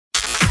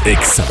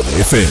Exa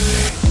FM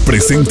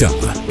presenta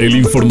el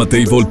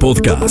Informatable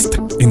Podcast.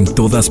 En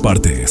todas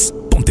partes.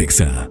 Ponte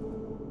Exa.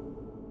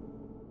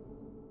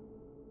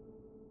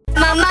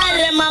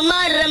 Mamarre,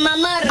 mamarre,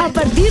 mamarre. A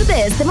partir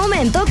de este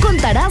momento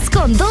contarás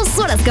con 2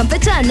 horas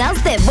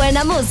campechanas de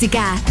buena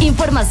música,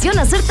 información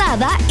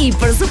acertada y,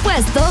 por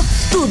supuesto,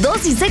 tu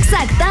dosis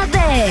exacta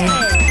de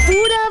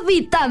pura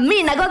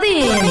vitamina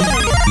Godín.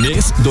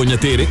 Nes, Doña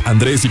Tere,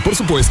 Andrés y, por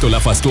supuesto, la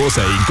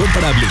fastuosa e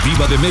incomparable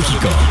diva de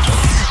México.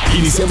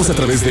 Iniciamos a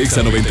través de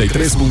Exa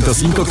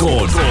 93.5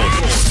 con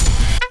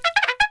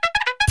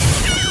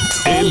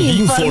el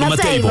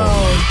Informatable.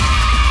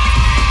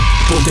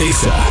 Ponte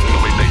Exa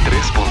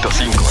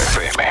 93.5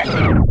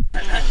 FM.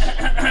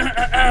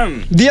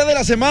 Día de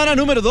la semana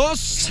número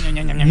 2.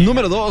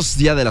 Número 2,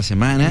 día de la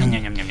semana.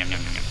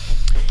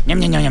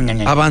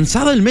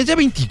 Avanzado el mes, ya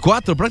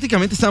 24.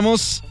 Prácticamente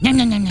estamos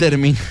terminando.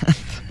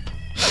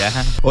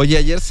 Oye,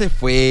 ayer se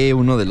fue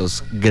uno de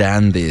los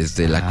grandes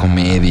de la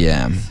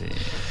comedia. Sí.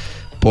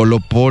 Polo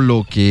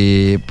Polo,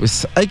 que,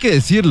 pues, hay que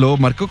decirlo,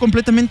 marcó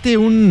completamente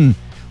un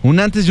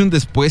antes y un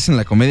después en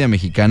la comedia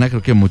mexicana.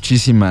 Creo que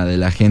muchísima de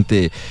la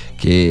gente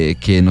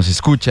que nos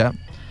escucha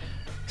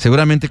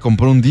seguramente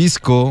compró un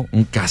disco,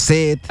 un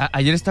cassette.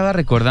 Ayer estaba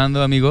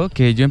recordando, amigo,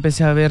 que yo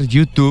empecé a ver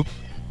YouTube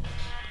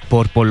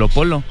por Polo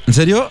Polo. ¿En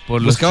serio?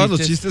 Por ¿Buscabas los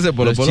chistes de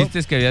Polo Polo? Los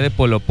chistes que había de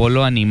Polo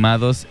Polo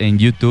animados en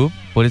YouTube.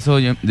 Por eso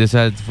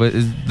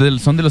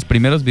son de los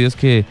primeros videos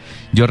que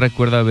yo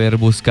recuerdo haber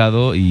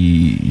buscado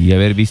y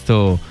haber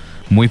visto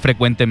muy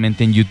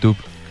frecuentemente en YouTube.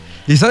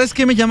 ¿Y sabes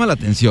qué me llama la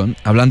atención?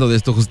 Hablando de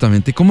esto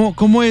justamente,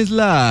 ¿cómo es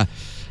la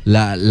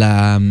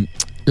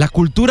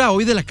cultura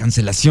hoy de la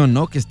cancelación,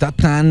 ¿no? Que está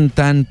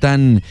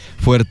tan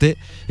fuerte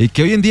y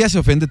que hoy en día se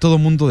ofende todo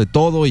mundo de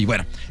todo y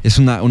bueno, es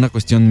una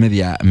cuestión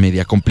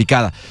media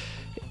complicada.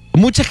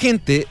 Mucha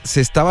gente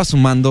se estaba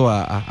sumando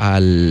a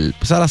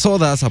las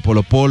odas, a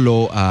Polo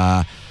Polo,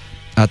 a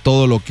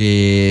todo lo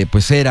que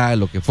pues era,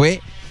 lo que fue.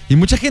 Y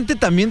mucha gente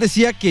también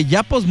decía que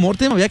ya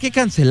post-mortem había que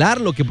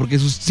cancelarlo, porque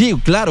sí,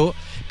 claro,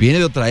 viene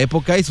de otra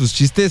época y sus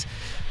chistes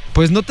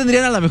pues no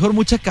tendrían a lo mejor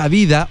mucha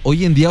cabida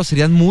hoy en día o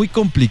serían muy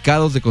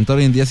complicados de contar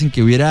hoy en día sin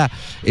que hubiera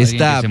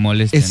esta... que se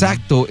moleste,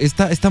 exacto,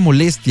 ¿no? esta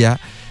molestia,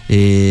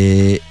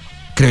 creo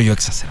yo,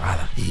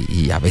 exacerbada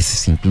y a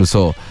veces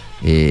incluso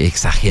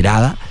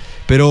exagerada.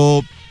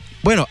 Pero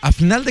bueno, a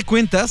final de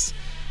cuentas,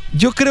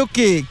 yo creo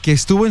que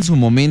estuvo en su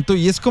momento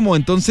y es como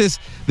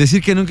entonces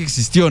decir que nunca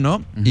existió, ¿no?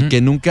 Uh-huh. Y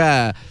que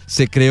nunca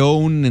se creó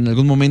en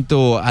algún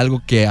momento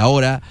algo que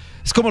ahora...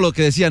 Es como lo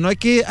que decía, ¿no? Hay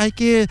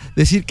que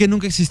decir que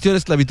nunca existió la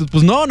esclavitud.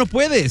 Pues no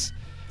puedes,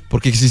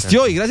 porque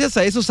existió y gracias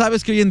a eso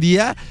sabes que hoy en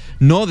día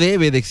no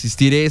debe de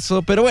existir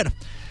eso. Pero bueno,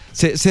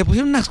 se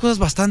pusieron unas cosas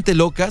bastante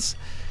locas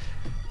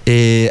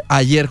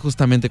ayer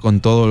justamente con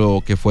todo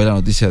lo que fue la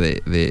noticia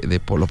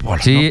de Polo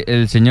Polo. Sí, ¿no?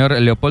 El señor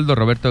Leopoldo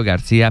Roberto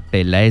García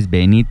Peláez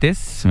Benítez.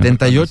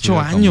 78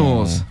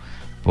 años.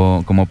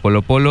 Como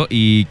Polo Polo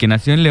y que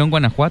nació en León,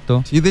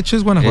 Guanajuato. Sí, de hecho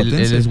es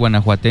guanajuatense. Él es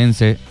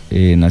guanajuatense,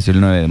 nació el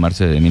 9 de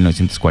marzo de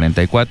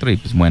 1944 y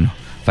pues bueno,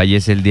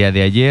 fallece el día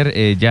de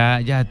ayer.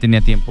 Ya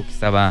tenía tiempo que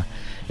estaba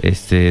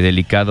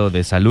delicado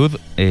de salud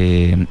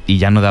y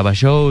ya no daba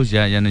shows,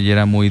 ya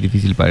era muy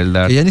difícil para él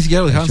dar. Que ya ni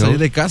siquiera lo dejaban salir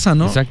de casa,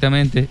 ¿no?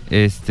 Exactamente.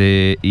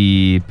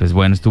 Y pues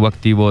bueno, estuvo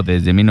activo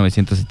desde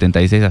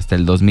 1976 hasta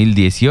el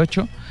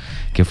 2018,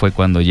 que fue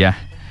cuando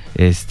ya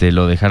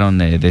lo dejaron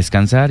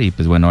descansar y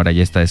pues bueno, ahora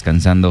ya está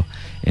descansando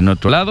en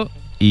otro lado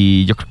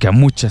y yo creo que a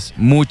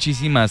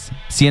muchísimas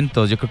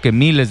cientos, yo creo que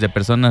miles de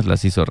personas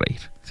las hizo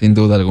reír. Sin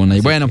duda alguna. Y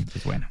sí, bueno,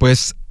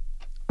 pues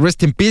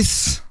rest in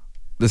peace,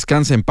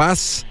 descansa en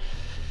paz.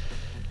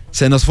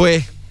 Se nos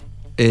fue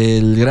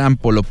el gran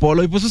Polo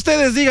Polo y pues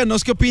ustedes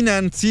díganos qué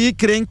opinan. ¿Sí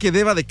creen que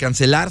deba de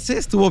cancelarse?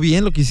 ¿Estuvo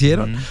bien lo que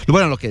hicieron?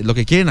 Bueno, lo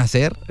que quieren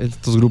hacer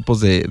estos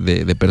grupos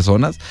de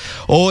personas.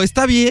 ¿O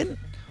está bien?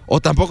 O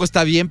tampoco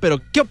está bien,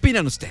 pero ¿qué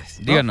opinan ustedes?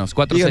 ¿No? Díganos,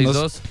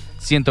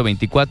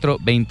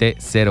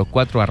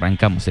 462-124-2004.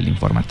 Arrancamos el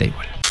Informatable.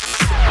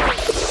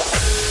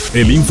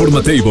 El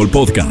Informatable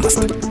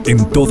Podcast.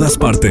 En todas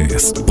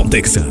partes. Ponte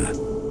Exa.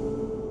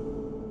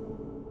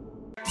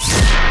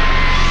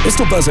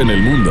 Esto pasa en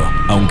el mundo,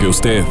 aunque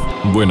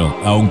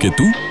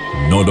tú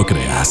no lo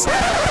creas.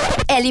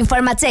 El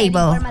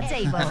Informatable.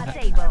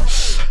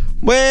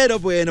 Bueno.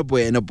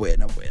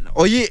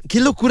 Oye, qué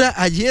locura.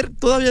 Ayer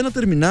todavía no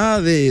terminaba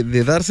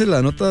de darse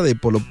la nota de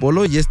Polo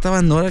Polo y ya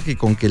estaba Nora que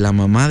con que la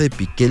mamá de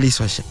Piqué le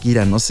hizo a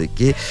Shakira, no sé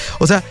qué.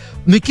 O sea,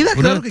 me queda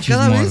claro que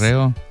cada vez...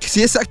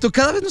 Sí, exacto.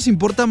 Cada vez nos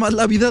importa más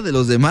la vida de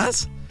los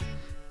demás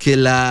que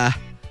la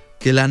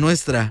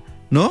nuestra,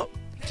 ¿no?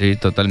 Sí,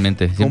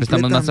 totalmente. Siempre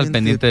estamos más al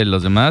pendiente de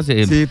los demás.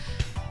 Sí.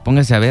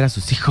 Póngase a ver a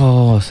sus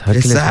hijos, a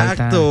ver qué les falta.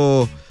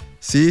 Exacto.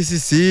 Sí.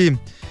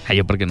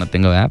 Yo porque no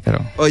tengo edad,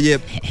 pero... Oye,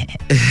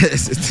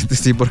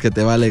 sí, porque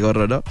te vale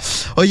gorro, ¿no?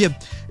 Oye,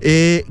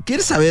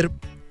 ¿quieres saber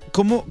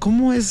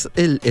cómo es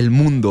el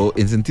mundo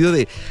en sentido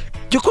de...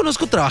 Yo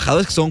conozco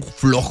trabajadores que son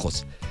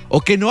flojos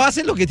o que no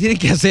hacen lo que tienen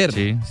que hacer.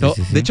 Sí.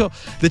 De hecho,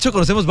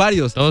 conocemos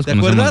varios. Todos ¿Te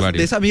acuerdas varios.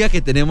 de esa amiga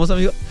que tenemos,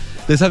 amigo?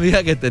 De esa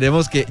amiga que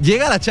tenemos que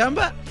llega a la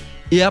chamba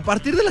Y a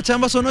partir de la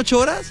chamba son 8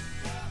 horas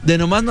de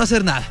nomás no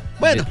hacer nada.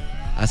 Bueno,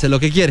 hace lo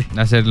que quiere.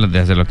 Hacer lo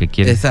que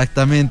quiere.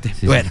 Exactamente.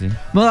 Sí, bueno, sí.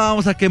 no la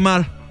vamos a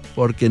quemar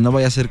porque no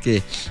vaya a ser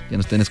que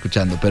nos estén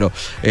escuchando, pero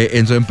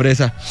en su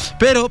empresa.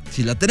 Pero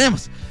sí la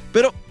tenemos.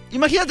 Pero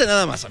imagínate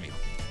nada más, amigo.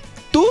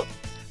 Tú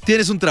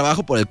tienes un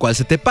trabajo por el cual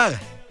se te paga,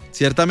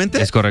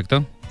 ¿ciertamente? ¿Es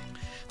correcto?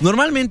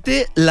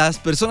 Normalmente las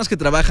personas que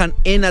trabajan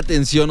en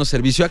atención o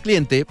servicio a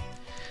cliente,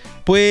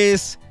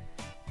 pues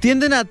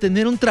tienden a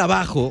tener un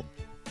trabajo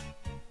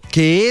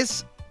que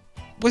es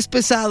pues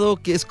pesado,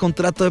 que es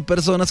contrato de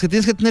personas, que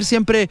tienes que tener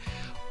siempre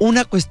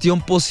una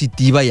cuestión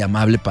positiva y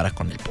amable para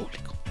con el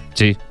público.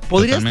 Sí.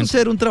 ¿Podrías totalmente. tú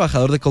ser un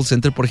trabajador de call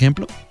center, por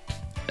ejemplo?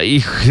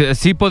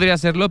 Sí podría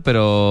hacerlo,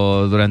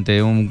 pero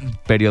durante un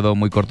periodo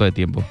muy corto de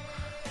tiempo.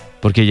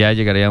 Porque ya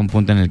llegaría a un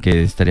punto en el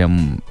que estaría...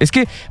 Es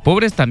que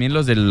pobres también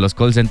los de los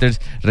call centers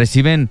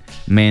reciben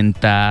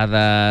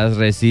mentadas,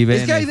 reciben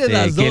Es que hay de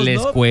las dos, que les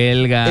 ¿no?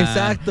 cuelgan.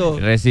 Exacto.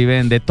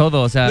 Reciben de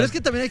todo, o sea... Pero es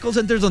que también hay call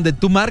centers donde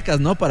tú marcas,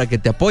 ¿no? Para que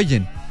te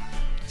apoyen.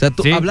 O sea,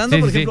 tú, Sí, hablando,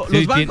 sí, por sí, ejemplo, sí,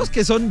 los bancos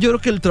que son, yo creo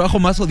que el trabajo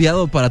más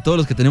odiado para todos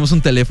los que tenemos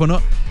un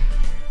teléfono.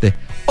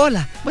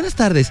 Hola, buenas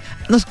tardes.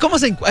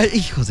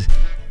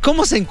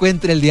 ¿Cómo se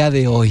encuentra el día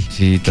de hoy?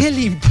 Sí, ¿Qué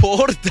le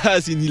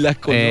importa si ni la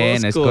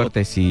conozco? es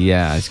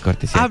cortesía.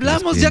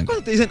 Hablamos, ya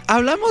cuando te dicen,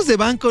 hablamos de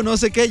banco, no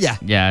sé qué, ya.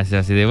 Ya, es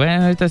así de,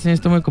 bueno, ahorita sí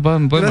estoy muy ocupado,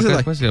 ¿me puedes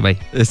marcar después? Bye.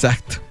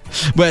 Exacto.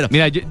 Bueno.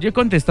 Mira, yo he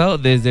contestado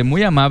desde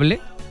muy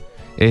amable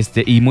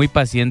y muy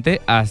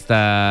paciente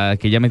hasta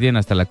que ya me tienen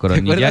hasta la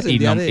coronilla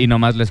y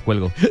nomás les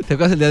cuelgo. ¿Te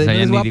acuerdas el día de O sea, no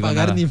ya les ni voy a digo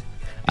pagar nada. ni...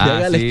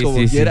 Hágale como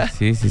quiera.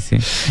 Sí.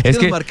 Es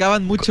que nos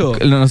marcaban mucho.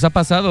 Nos ha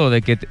pasado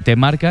de que te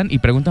marcan y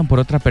preguntan por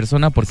otra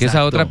persona porque Exacto.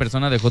 esa otra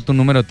persona dejó tu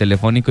número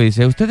telefónico y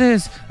dice,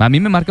 ustedes, a mí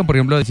me marcan, por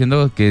ejemplo,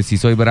 diciendo que si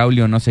soy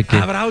Braulio, no sé qué.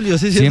 Ah, Braulio,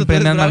 sí, siempre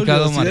tú me eres han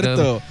Braulio,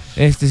 marcado.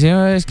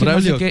 Señor, es que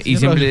Braulio, no sé qué. Y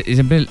señor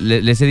siempre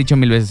les he dicho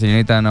 1000 veces,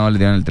 señorita, no, le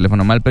dieron el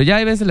teléfono mal. Pero ya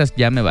hay veces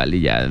ya me vale,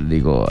 ya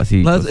digo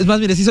así. No, es más,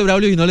 mire, sí soy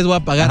Braulio y no les voy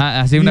a pagar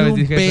así ni una vez un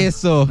dije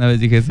peso. Una vez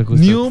dije eso,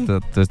 justo. Ni un...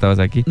 Tú estabas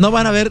aquí. No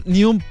van a ver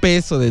ni un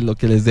peso de lo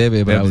que les debe,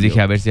 Pero Braulio. pues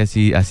dije, a ver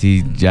si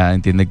así ya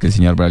entiende que el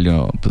señor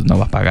Braulio pues no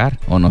va a pagar,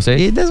 o no sé.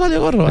 Y les vale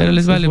gorro. Pero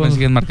les vale, Supongo. pues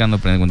siguen marcando,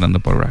 preguntando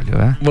por Braulio,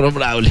 ¿verdad? Bueno,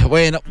 Braulio.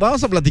 Bueno,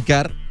 vamos a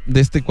platicar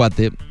de este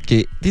cuate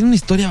que tiene una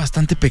historia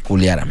bastante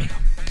peculiar, amigo.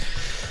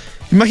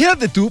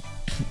 Imagínate tú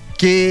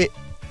que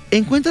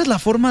encuentras la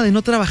forma de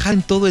no trabajar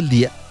en todo el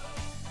día,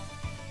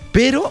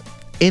 pero,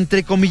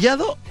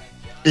 entrecomillado,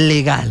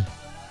 legal.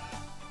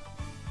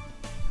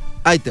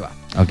 Ahí te va.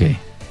 Ok.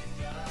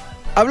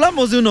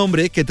 Hablamos de un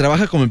hombre que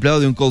trabaja como empleado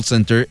de un call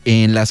center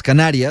en las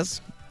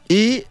Canarias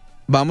y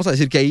vamos a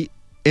decir que ahí,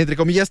 entre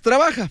comillas,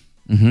 trabaja.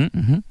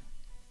 Uh-huh.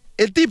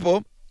 El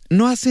tipo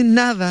no hace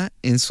nada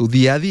en su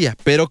día a día.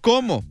 ¿Pero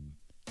cómo?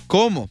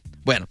 ¿Cómo?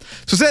 Bueno,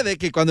 sucede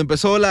que cuando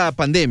empezó la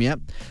pandemia,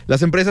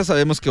 las empresas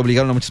sabemos que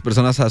obligaron a muchas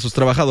personas a sus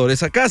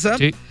trabajadores a casa.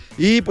 Sí.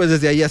 Y pues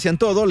desde ahí hacían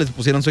todo, les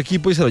pusieron su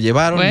equipo y se lo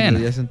llevaron. Bueno.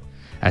 Y hacen...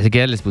 Así que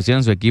ya les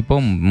pusieron su equipo,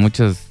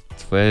 muchos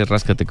fue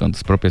ráscate con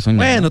tus propias uñas.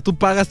 Bueno, ¿no? tú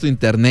pagas tu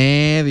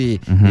internet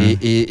Ujú.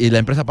 y la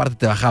empresa aparte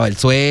te bajaba el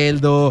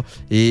sueldo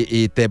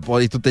y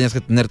tú tenías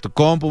que tener tu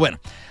compu. Bueno,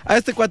 a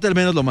este cuate al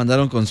menos lo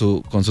mandaron con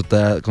su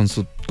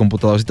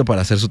computadorcito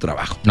para hacer su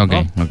trabajo. Ok,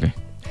 ¿no? ok.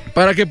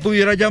 Para que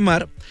pudiera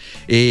llamar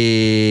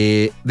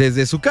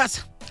desde su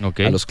casa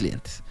Ok. a los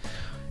clientes.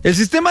 El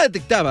sistema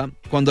detectaba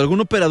cuando algún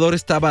operador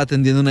estaba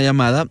atendiendo una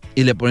llamada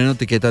y le ponían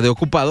etiqueta de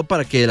ocupado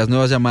para que las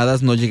nuevas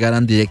llamadas no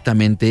llegaran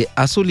directamente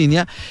a su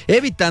línea,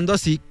 evitando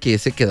así que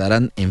se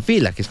quedaran en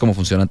fila, que es como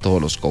funcionan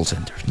todos los call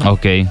centers, ¿no?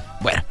 Ok.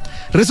 Bueno,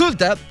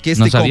 resulta que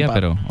este No sabía, compa...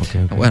 pero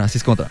ok. Bueno, así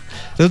es como trabaja.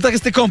 Resulta que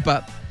este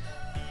compa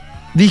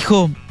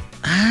dijo,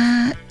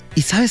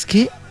 ¿y sabes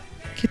qué?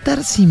 ¿Qué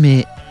tal si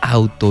me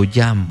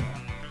autollamo?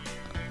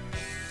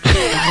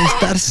 Para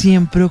estar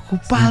siempre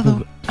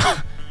ocupado.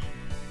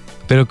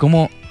 Pero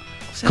 ¿cómo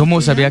Se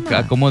sabía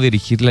autollama. cómo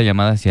dirigir la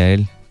llamada hacia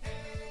él?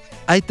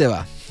 Ahí te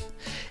va.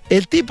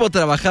 El tipo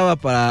trabajaba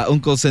para un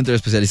call center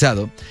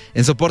especializado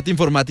en soporte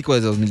informático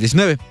desde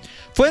 2019.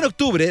 Fue en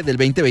octubre del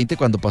 2020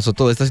 cuando pasó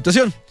toda esta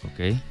situación.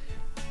 Ok.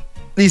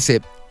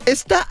 Dice,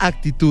 esta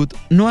actitud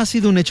no ha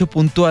sido un hecho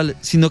puntual,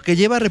 sino que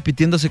lleva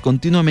repitiéndose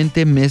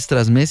continuamente mes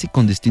tras mes y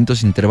con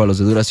distintos intervalos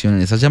de duración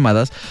en esas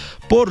llamadas,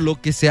 por lo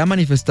que se ha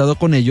manifestado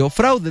con ello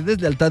fraude,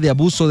 deslealtad y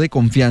abuso de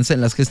confianza en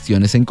las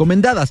gestiones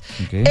encomendadas.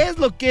 Ok. Es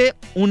lo que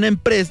la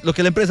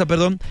empresa,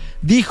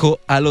 dijo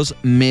a los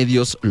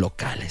medios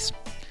locales.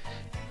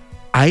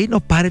 Ahí no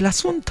para el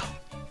asunto.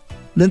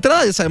 De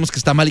entrada ya sabemos que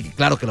está mal y que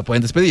claro que lo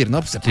pueden despedir, ¿no?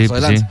 Pues se pasó Sí, de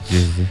pues lanza.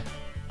 sí.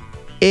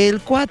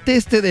 El cuate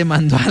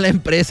demandó a la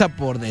empresa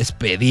por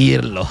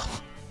despedirlo,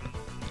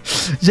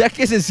 ya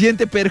que se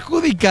siente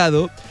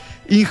perjudicado,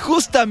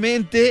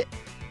 injustamente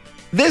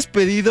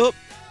despedido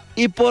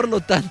y por lo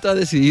tanto ha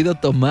decidido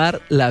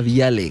tomar la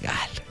vía legal.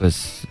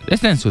 Pues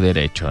está en su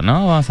derecho,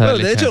 ¿no? Vamos a Bueno,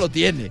 darle de hecho chance. lo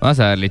tiene. Vamos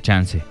a darle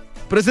chance.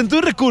 presentó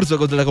un recurso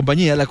contra la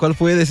compañía, la cual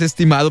fue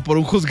desestimado por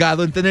un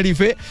juzgado en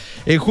Tenerife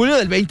en julio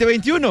del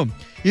 2021.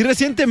 Y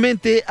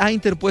recientemente ha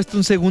interpuesto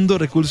un segundo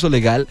recurso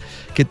legal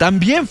que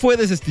también fue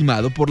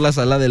desestimado por la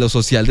Sala de lo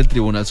Social del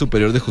Tribunal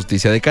Superior de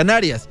Justicia de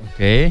Canarias.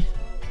 Ok.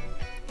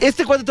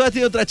 Este cuate todavía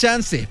tiene otra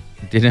chance.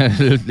 Tiene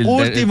el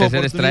Última tercer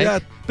oportunidad.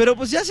 strike. Pero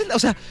pues ya o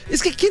sea,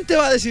 es que ¿quién te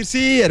va a decir?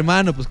 Sí,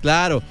 hermano, pues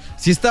claro,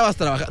 si estabas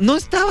trabajando. No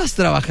estabas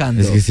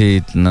trabajando. Es que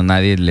sí,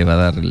 nadie le va a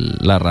dar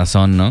la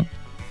razón, ¿no?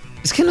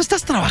 Es que no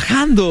estás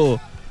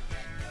trabajando.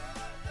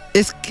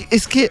 Es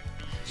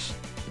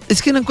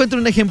que no encuentro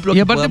un ejemplo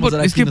que podamos dar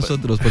aquí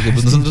nosotros. Porque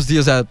pues nosotros sí,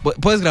 o sea,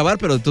 puedes grabar,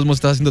 pero de todos modos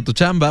estás haciendo tu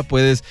chamba.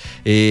 Puedes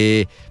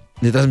de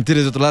transmitir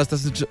desde otro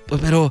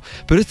lado.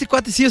 Pero este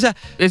cuate sí, o sea,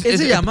 él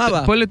se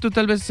llamaba. Ponle tú,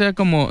 tal vez sea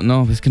como...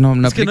 No, es que no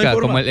aplica.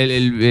 Como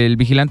el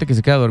vigilante que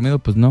se queda dormido,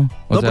 pues no.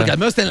 No, porque al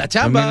menos está en la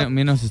chamba.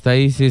 Menos está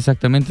ahí, sí,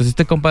 exactamente. O sea,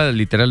 este compa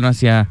literal no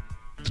hacía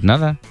pues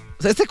nada.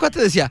 O sea, este cuate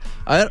decía,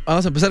 a ver,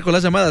 vamos a empezar con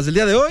las llamadas del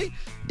día de hoy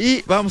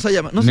y vamos a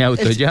llamar. No sé, me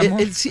autollamo.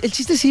 El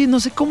chiste sí, no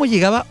sé cómo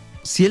llegaba,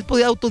 si él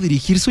podía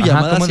autodirigir su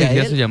llamada ¿cómo hacia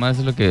dirigía él? su llamada?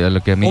 Eso es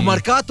lo que a mí... O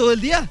marcaba todo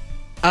el día,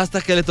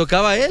 hasta que le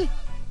tocaba a él.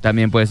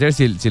 También puede ser,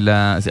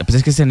 pues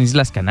es que es en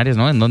Islas Canarias,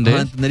 ¿no? ¿En dónde?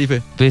 En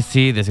Tenerife. Pues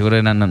sí, de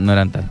seguro no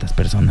eran tantas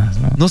personas,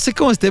 ¿no? No sé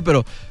cómo esté,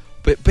 pero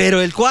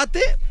el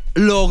cuate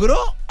logró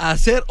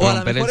hacer, o a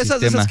lo mejor esas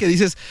de esas que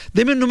dices,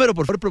 deme un número,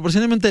 por favor,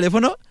 proporcióneme un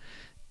teléfono.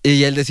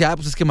 Y él decía,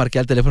 pues es que marqué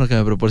al teléfono que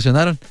me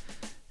proporcionaron.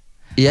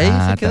 Y ahí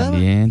se quedaba.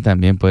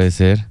 También puede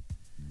ser.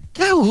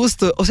 Qué a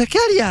gusto. O sea, ¿qué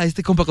haría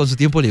este compa con su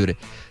tiempo libre?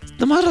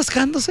 ¿Nomás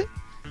rascándose?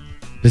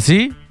 Pues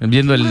sí,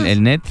 viendo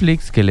el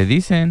Netflix que le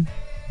dicen.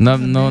 No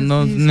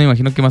me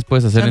imagino qué más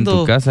puedes hacer en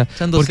tu casa.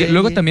 Porque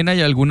luego también hay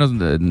algunos,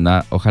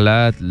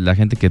 ojalá la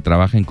gente que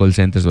trabaja en call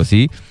centers o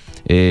así,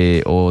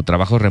 o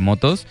trabajos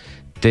remotos,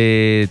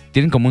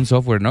 tienen como un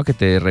software, ¿no? Que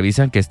te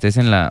revisan que estés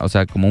o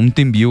sea, como un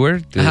team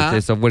viewer,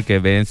 este software que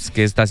ves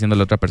qué está haciendo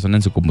la otra persona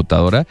en su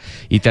computadora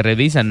y te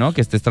revisan, ¿no?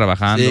 Que estés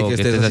trabajando, que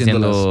estés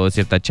haciendo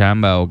cierta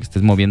chamba o que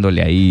estés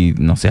moviéndole ahí,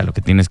 no sé, a lo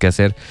que tienes que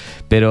hacer.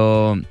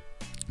 Pero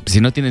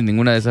si no tienes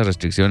ninguna de esas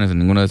restricciones,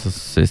 ninguno de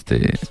esos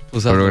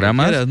pues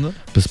programas, quieras, ¿no?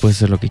 Pues puedes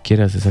hacer lo que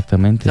quieras,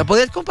 exactamente. O sea,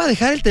 podría el compa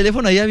dejar el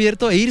teléfono ahí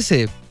abierto e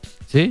irse.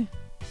 Sí.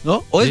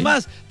 ¿No? O es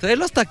más,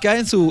 traerlo hasta acá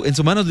en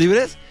sus manos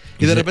libres.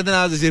 Y de repente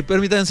nada más decir,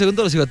 permítame un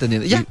segundo, lo sigo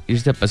atendiendo. Ya.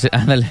 Irse a pasear,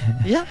 ándale.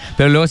 Ya.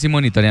 Pero luego sí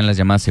monitorean las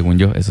llamadas, según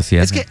yo, eso sí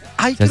hacen. Es que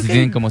hay sí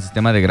tienen como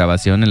sistema de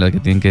grabación en la que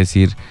tienen que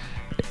decir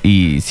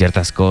y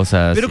ciertas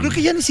cosas. Pero creo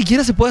que ya ni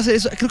siquiera se puede hacer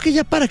eso. Creo que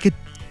ya para que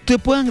te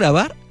puedan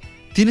grabar,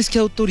 tienes que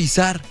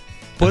autorizar.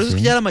 Por eso es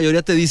que ya la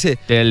mayoría te dice...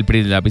 El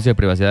aviso de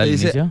privacidad al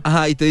inicio.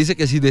 Ajá, y te dice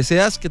que si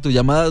deseas que tu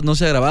llamada no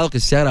sea grabada o que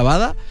sea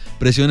grabada,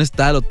 presiones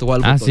tal o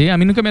cual botón. Sí, a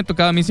mí nunca me ha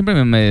tocado. A mí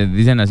siempre me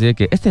dicen así de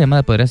que esta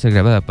llamada podría ser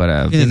grabada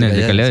para fines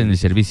de calidad en el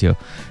servicio.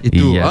 Y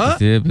tú, ya,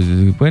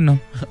 pues bueno.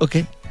 Ok.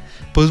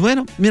 Pues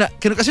bueno, mira,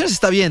 que en ocasiones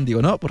está bien,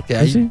 digo, ¿no? Porque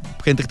hay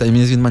gente que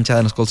también es bien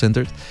manchada en los call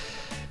centers.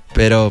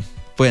 Pero,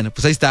 bueno,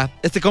 pues ahí está.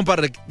 Este compa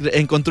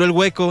encontró el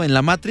hueco en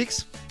la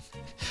Matrix.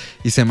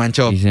 Y se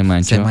manchó. Se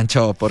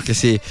manchó, porque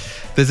sí.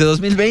 Desde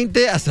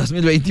 2020 hasta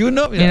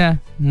 2021. Mira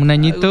un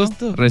añito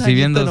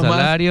recibiendo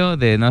salario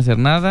de no hacer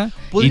nada.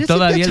 Y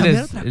todavía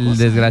el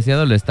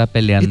desgraciado lo está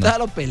peleando. Y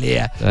todavía lo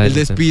pelea. El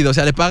despido. O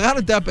sea, le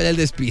pagaron y te va a pelear el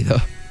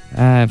despido.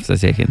 Pues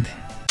así hay gente.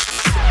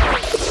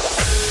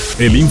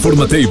 El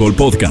Informatable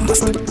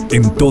Podcast.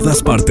 En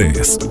todas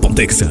partes.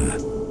 Pontexa.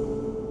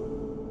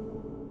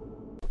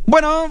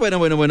 Bueno.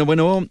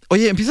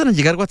 Oye, empiezan a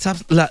llegar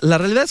WhatsApps. La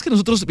realidad es que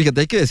nosotros, fíjate,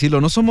 hay que decirlo,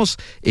 no somos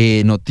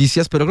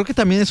noticias, pero creo que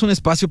también es un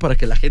espacio para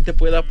que la gente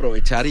pueda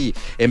aprovechar y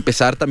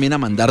empezar también a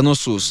mandarnos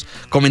sus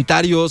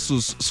comentarios,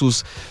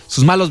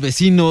 sus malos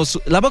vecinos,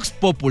 la Vox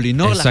Populi,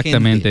 ¿no?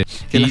 Exactamente. La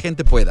gente, que la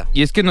gente pueda.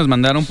 Y es que nos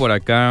mandaron por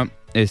acá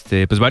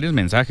pues varios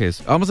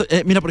mensajes. Vamos,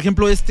 mira, por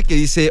ejemplo, que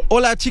dice: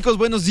 hola chicos,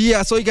 buenos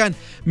días. Oigan,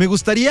 me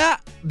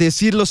gustaría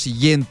decir lo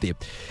siguiente.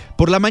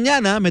 Por la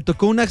mañana me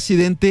tocó un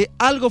accidente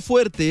algo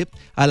fuerte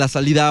a la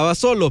salida a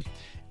Basolo.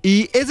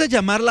 Y es de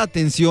llamar la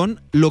atención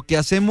lo que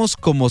hacemos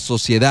como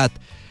sociedad.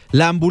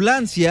 La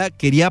ambulancia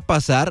quería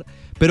pasar,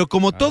 pero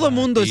como todo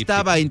mundo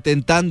estaba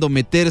intentando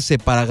meterse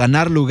para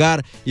ganar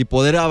lugar y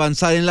poder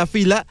avanzar en la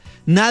fila,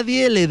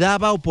 nadie le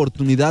daba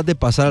oportunidad de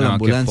pasar a la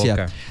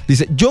ambulancia.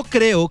 Dice, yo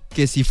creo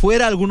que si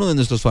fuera alguno de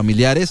nuestros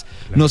familiares,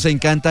 nos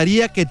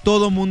encantaría que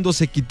todo mundo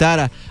se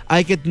quitara.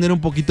 Hay que tener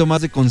un poquito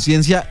más de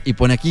conciencia y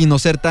pone aquí no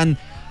ser tan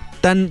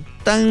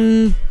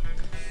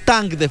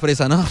tank de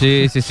fresa, ¿no?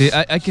 Sí.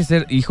 Hay que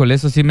ser, híjole,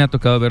 eso sí me ha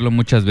tocado verlo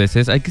muchas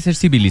veces. Hay que ser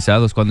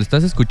civilizados. Cuando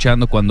estás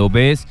escuchando, cuando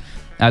ves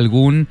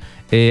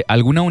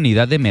alguna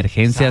unidad de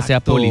emergencia, exacto, sea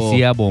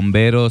policía,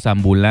 bomberos,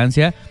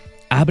 ambulancia,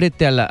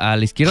 ábrete a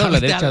la izquierda o a la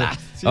derecha.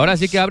 Ahora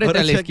sí que ábrete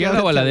a la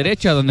izquierda o a la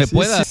derecha, donde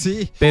puedas.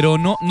 Sí. Pero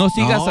no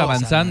sigas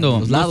avanzando.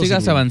 O sea, no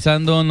sigas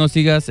avanzando, no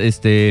sigas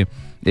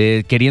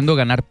queriendo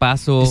ganar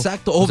paso.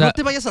 Exacto, o sea, no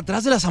te vayas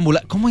atrás de las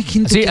ambulancias. ¿Cómo hay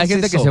gente sí, que hay hace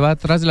gente eso? que se va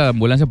atrás de la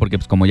ambulancia porque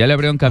pues como ya le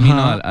abrieron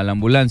camino a la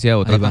ambulancia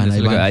o tratan de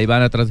hacerlo, ahí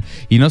van atrás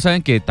y no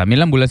saben que también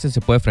la ambulancia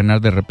se puede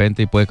frenar de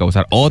repente y puede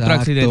causar otro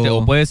accidente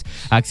o puedes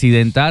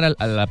accidentar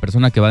a la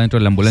persona que va dentro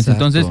de la ambulancia.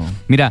 Exacto. Entonces,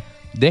 mira,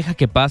 deja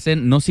que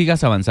pasen, no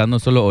sigas avanzando,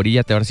 solo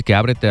oríllate, ahora sí que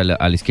ábrete a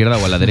la izquierda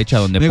o a la derecha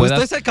donde puedas.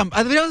 Me gustó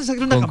deberíamos hacer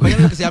una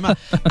campaña que se llama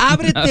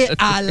ábrete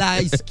a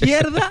la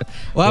izquierda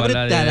o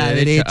ábrete a la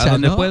derecha, a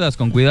donde ¿no? puedas,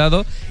 con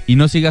cuidado, y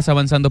no sigas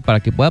avanzando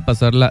para que pueda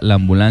pasar la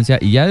ambulancia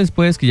y ya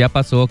después que ya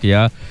pasó, que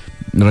ya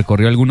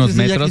recorrió algunos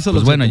metros,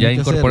 pues bueno, ya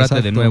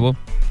incorpórate de nuevo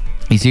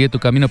y sigue tu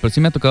camino. Pero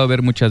sí me ha tocado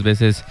ver muchas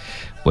veces,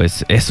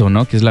 pues eso,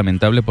 ¿no? Que es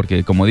lamentable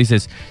porque, como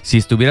dices, si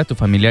estuviera tu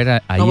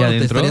familiar ahí adentro...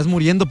 te estarías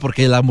muriendo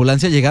porque la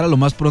ambulancia llegara lo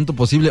más pronto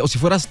posible. O si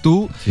fueras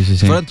tú, si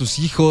fueran tus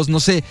hijos,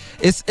 no sé.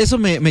 Eso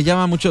me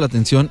llama mucho la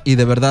atención y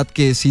de verdad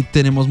que sí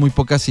tenemos muy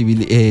poca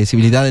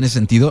civilidad en ese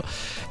sentido.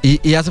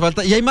 Y hace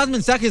falta... Y hay más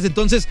mensajes,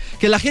 entonces,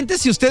 que la gente,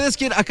 si ustedes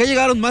quieren... Acá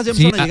llegaron más, ya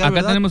empezaron a llegar, acá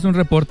 ¿verdad? tenemos un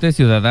reporte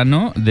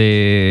ciudadano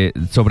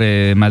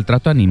sobre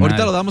maltrato animal.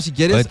 Ahorita lo damos si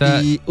quieres.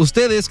 Y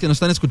ustedes que nos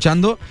están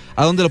escuchando,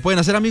 ¿a dónde lo pueden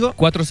hacer, amigo?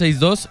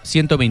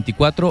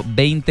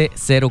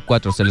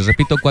 462-124-2004. Se les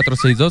repito,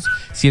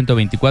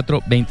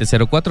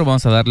 462-124-2004.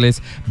 Vamos a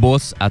darles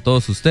voz a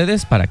todos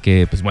ustedes para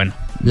que, pues bueno,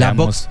 la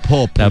Vox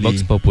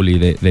Populi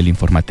del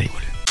Informatable.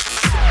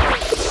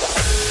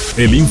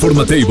 El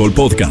Informatable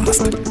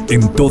Podcast.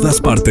 En todas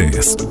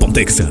partes.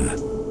 Pontexa.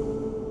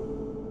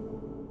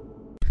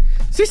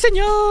 ¡Sí,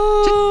 señor!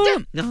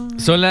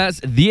 Son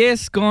las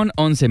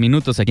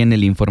 10:11 aquí en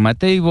el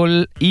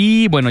Informatable.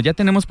 Y bueno, ya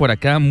tenemos por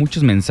acá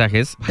muchos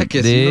mensajes.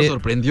 Que sí nos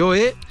sorprendió,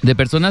 de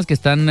personas que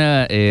están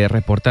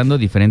reportando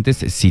diferentes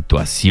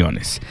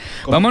situaciones.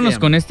 Vámonos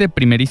con este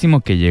primerísimo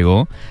que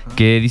llegó,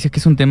 que dice que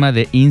es un tema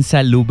de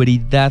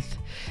insalubridad.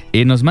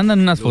 Nos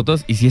mandan unas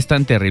fotos y sí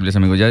están terribles,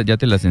 amigos. Ya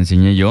te las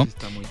enseñé yo.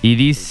 Y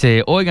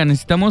dice, oigan,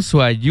 necesitamos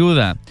su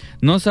ayuda.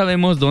 No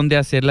sabemos dónde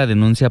hacer la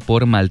denuncia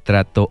por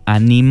maltrato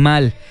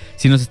animal.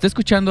 Si nos está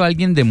escuchando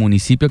alguien de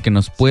municipio que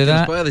nos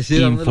pueda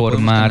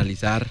informar,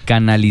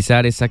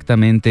 canalizar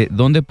exactamente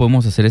dónde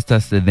podemos hacer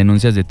estas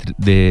denuncias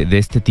de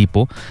este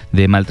tipo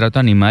de maltrato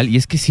animal. Y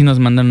es que sí nos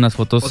mandan unas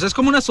fotos. O sea, es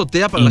como una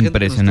azotea para la gente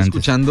que nos está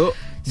escuchando,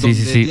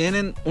 donde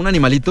tienen un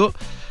animalito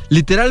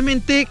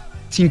literalmente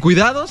sin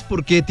cuidados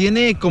porque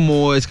tiene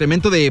como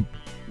excremento de,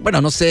 bueno,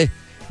 no sé,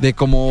 de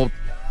como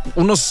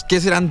unos,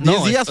 ¿qué serán?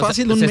 10 días,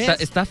 fácil, un mes.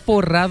 Está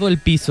forrado el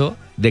piso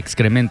de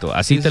excremento,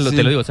 así te lo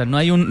digo, o sea, no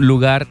hay un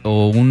lugar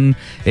o un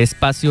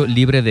espacio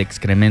libre de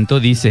excremento.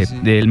 Dice,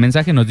 el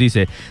mensaje nos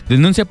dice,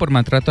 denuncia por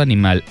maltrato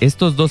animal,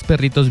 estos dos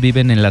perritos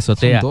viven en la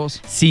azotea,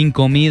 sin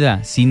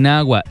comida, sin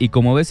agua, y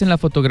como ves en la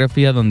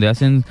fotografía donde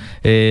hacen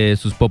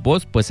sus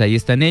popós, pues ahí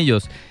están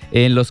ellos.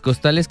 En los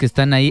costales que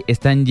están ahí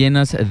están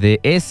llenas de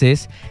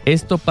heces.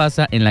 Esto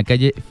pasa en la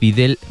calle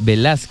Fidel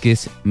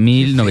Velázquez,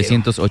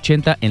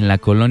 1980, en la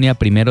colonia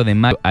 1 de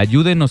Mayo.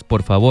 Ayúdenos,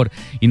 por favor.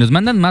 Y nos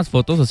mandan más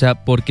fotos, o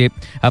sea, porque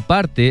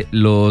aparte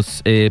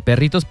los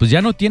perritos pues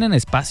ya no tienen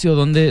espacio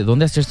donde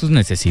hacer sus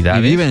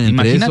necesidades. Y viven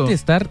Imagínate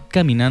estar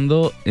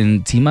caminando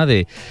encima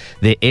de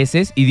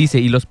heces. Y dice,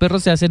 y los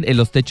perros se hacen en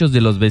los techos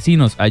de los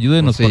vecinos.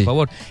 Ayúdenos, por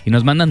favor. Y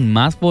nos mandan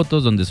más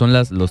fotos donde son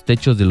los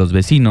techos de los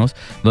vecinos,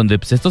 donde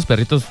pues estos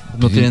perritos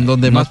no tienen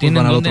dónde más,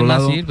 tienen dónde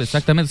más ir.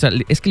 Exactamente, o sea,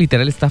 es que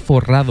literal está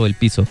forrado el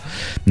piso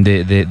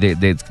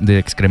de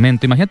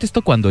excremento. Imagínate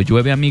esto cuando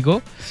llueve,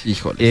 amigo.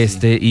 Híjole.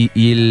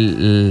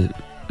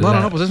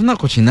 No, pues es una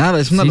cochinada,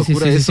 es una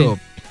locura eso.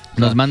 Sí.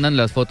 Nos mandan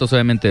las fotos,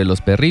 obviamente, de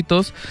los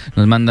perritos,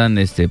 nos mandan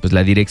pues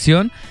la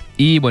dirección.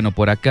 Y bueno,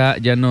 por acá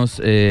ya nos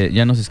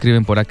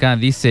escriben por acá.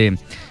 Dice,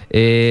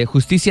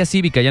 justicia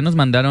cívica, ya nos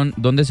mandaron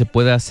dónde se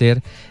puede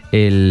hacer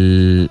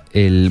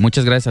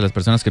muchas gracias a las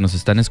personas que nos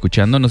están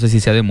escuchando. No sé si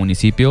sea de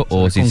municipio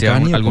o si sea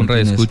algún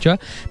radioescucha,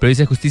 pero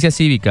dice justicia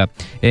cívica.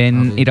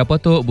 En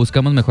Irapuato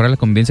buscamos mejorar la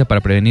convivencia para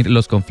prevenir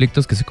los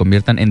conflictos que se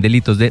conviertan en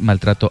delitos de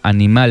maltrato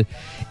animal.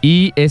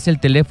 Y es el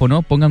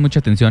teléfono, pongan mucha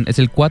atención, es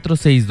el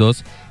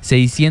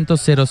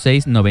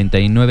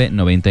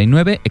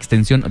 462-606-9999,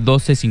 extensión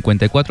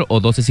 1254 o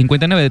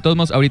 1259. De todos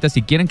modos, ahorita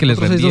si quieren que les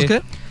reenvíe...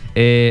 ¿462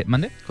 qué?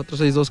 ¿Mande?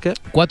 ¿462 qué?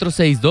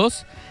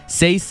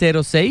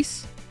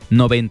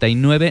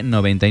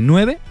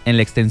 462-606-9999 en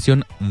la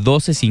extensión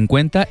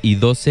 1250 y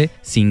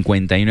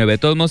 1259. De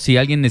todos modos, si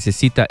alguien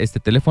necesita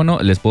este teléfono,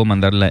 les puedo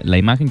mandar la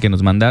imagen que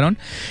nos mandaron.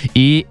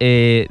 Y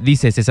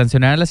dice, se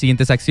sancionarán las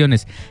siguientes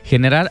acciones: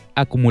 generar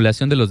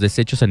acumulación de los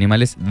desechos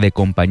animales de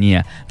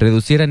compañía,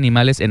 reducir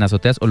animales en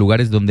azoteas o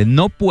lugares donde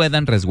no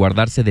puedan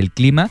resguardarse del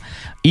clima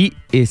y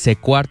se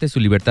coarte su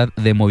libertad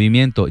de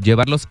movimiento,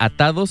 llevarlos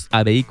atados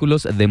a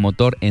vehículos de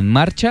motor en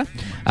marcha,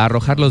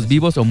 arrojarlos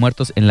vivos o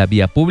muertos en la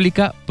vía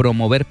pública,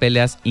 promover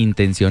peleas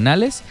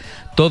intencionales,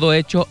 todo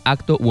hecho,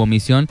 acto u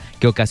omisión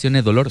que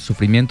ocasione dolor,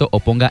 sufrimiento o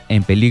ponga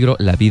en peligro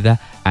la vida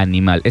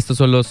animal. Estos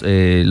son las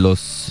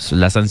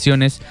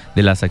sanciones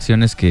de las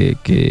acciones que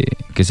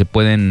se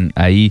pueden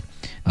ahí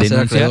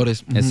denunciar.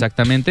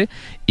 Exactamente.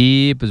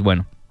 Y pues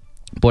bueno,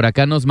 por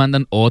acá nos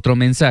mandan otro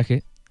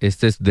mensaje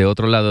Este es de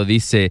otro lado,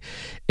 dice: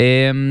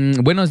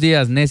 buenos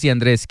días, Nes y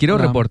Andrés. Quiero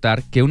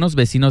reportar que unos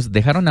vecinos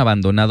dejaron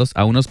abandonados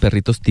a unos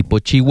perritos tipo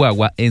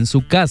chihuahua en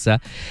su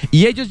casa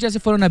y ellos ya se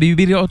fueron a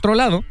vivir a otro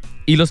lado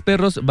y los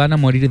perros van a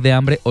morir de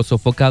hambre o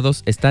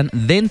sofocados. Están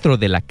dentro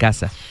de la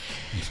casa.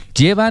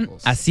 Llevan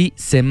así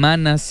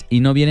semanas y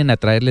no vienen a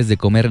traerles de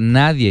comer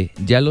nadie.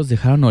 Ya los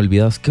dejaron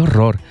olvidados. ¡Qué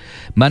horror!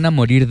 Van a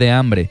morir de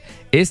hambre.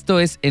 Esto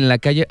es en la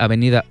calle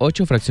Avenida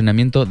 8,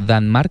 fraccionamiento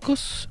Dan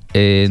Marcos,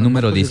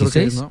 número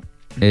 16. ¿No?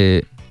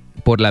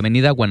 Por la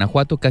avenida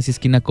Guanajuato, casi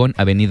esquina con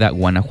avenida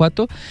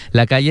Guanajuato.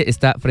 La calle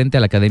está frente a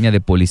la Academia de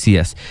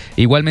Policías.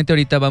 Igualmente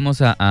ahorita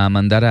vamos a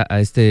mandar a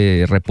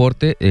este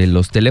reporte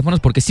los teléfonos,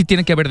 porque sí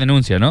tiene que haber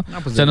denuncia, ¿no?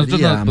 Pues o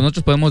sea,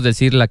 nosotros podemos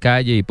decir la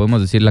calle y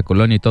podemos decir la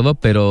colonia y todo,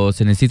 pero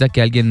se necesita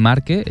que alguien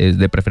marque,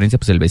 de preferencia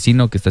pues el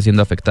vecino que está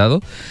siendo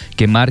afectado,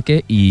 que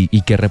marque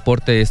y que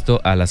reporte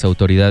esto a las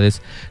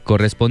autoridades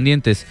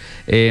correspondientes.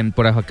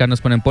 Por acá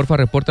nos ponen: porfa,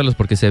 repórtalos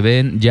porque se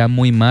ven ya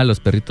muy mal.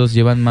 Los perritos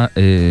llevan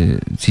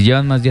si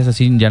llevan más días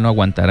así ya no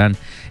aguantarán.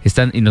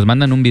 Y nos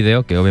mandan un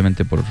video que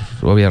obviamente por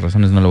obvias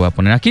razones no lo voy a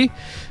poner aquí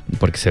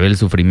porque se ve el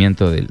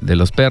sufrimiento de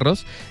los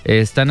perros.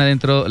 Están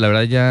adentro, la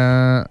verdad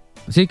ya...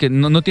 Sí, que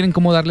no tienen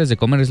cómo darles de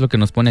comer, es lo que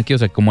nos pone aquí. O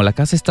sea, como la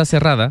casa está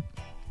cerrada,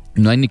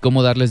 no hay ni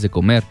cómo darles de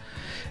comer.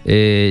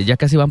 Ya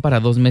casi van para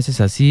 2 meses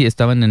así.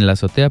 Estaban en la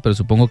azotea, pero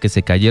supongo que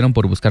se cayeron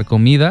por buscar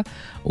comida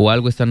o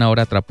algo, están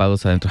ahora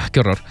atrapados adentro. ¡Qué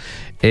horror!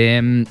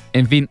 En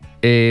fin,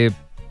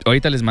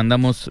 ahorita les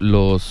mandamos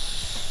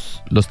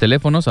los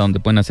teléfonos a donde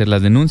pueden hacer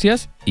las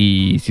denuncias,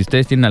 y si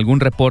ustedes tienen algún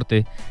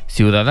reporte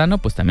ciudadano,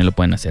 pues también lo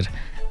pueden hacer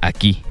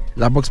aquí.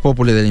 La Vox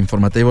Populi del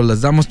Informatable,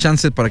 les damos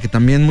chance para que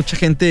también mucha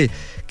gente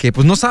que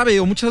pues no sabe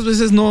o muchas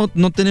veces no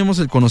tenemos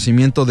el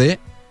conocimiento de,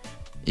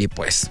 y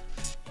pues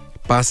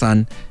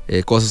pasan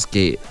cosas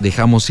que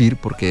dejamos ir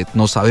porque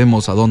no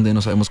sabemos a dónde,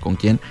 no sabemos con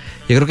quién.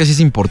 Yo creo que sí es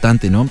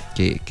importante, ¿no?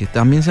 Que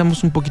también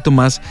seamos un poquito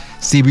más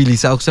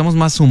civilizados, que seamos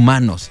más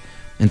humanos.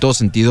 En todo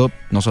sentido,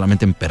 no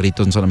solamente en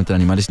perritos, no solamente en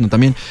animales, sino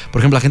también, por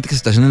ejemplo, la gente que se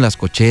estaciona en las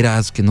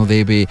cocheras, que no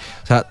debe.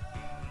 O sea,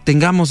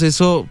 tengamos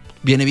eso.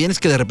 Viene bien, es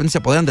que de repente se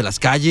apoderan de las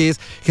calles,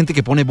 gente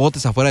que pone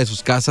botes afuera de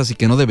sus casas y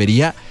que no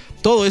debería.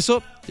 Todo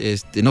eso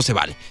no se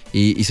vale.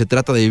 Y se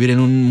trata de vivir en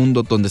un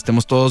mundo donde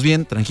estemos todos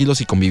bien, tranquilos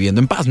y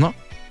conviviendo en paz, ¿no?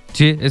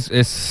 Sí,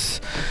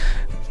 es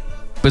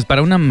pues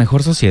para una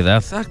mejor sociedad.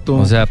 Exacto.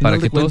 O sea, para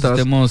que todos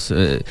estemos...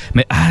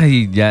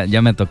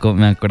 ya me tocó,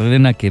 me acordé de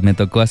una que me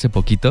tocó hace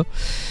poquito.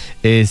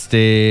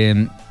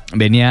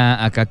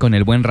 Venía acá con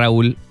el buen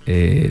Raúl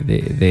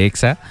de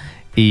EXA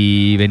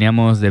y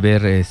veníamos de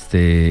ver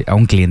a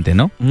un cliente,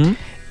 ¿no? Uh-huh.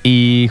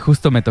 Y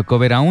justo me tocó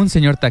ver a un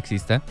señor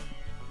taxista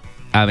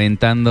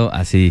aventando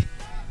así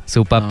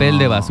su papel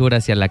de basura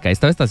hacia la calle.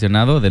 Estaba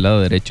estacionado del lado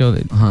derecho,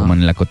 como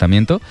en el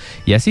acotamiento,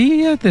 y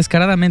así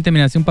descaradamente,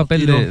 mira, así un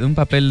papel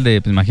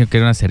de, pues imagino que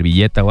era una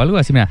servilleta o algo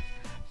así, mira.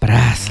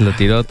 ¡Pras! Lo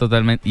tiró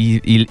totalmente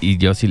y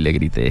yo sí le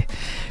grité.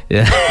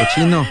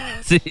 Cochino.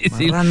 Sí.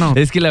 Marrano.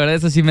 Es que la verdad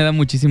eso sí me da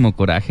muchísimo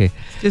coraje.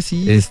 Es que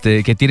sí.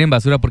 Que tiren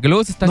basura, porque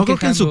luego se están quejando. No creo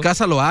que en su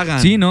casa lo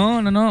hagan. Sí,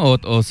 no.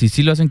 O si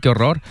sí lo hacen, qué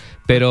horror.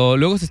 Pero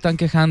luego se están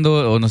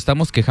quejando o nos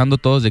estamos quejando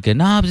todos de que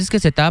no, pues es que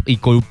se tapa y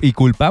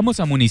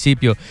culpamos a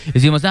municipio.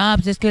 Decimos,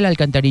 pues es que el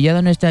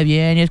alcantarillado no está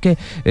bien y es que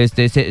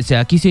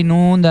aquí se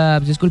inunda,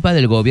 pues es culpa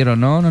del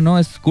gobierno. No,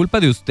 es culpa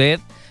de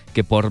usted,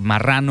 que por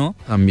marrano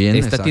también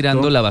está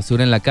tirando la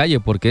basura en la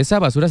calle, porque esa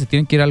basura se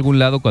tiene que ir a algún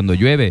lado cuando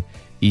llueve.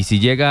 Y si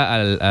llega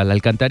a la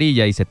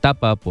alcantarilla y se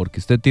tapa porque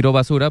usted tiró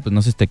basura, pues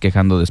no se esté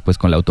quejando después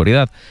con la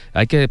autoridad.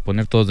 Hay que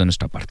poner todos de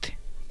nuestra parte.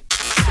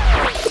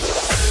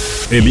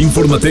 El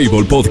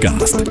Informatable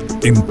Podcast.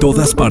 En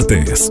todas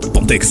partes.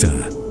 Pontexa.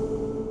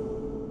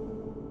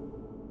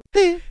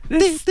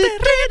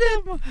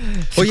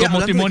 Oye,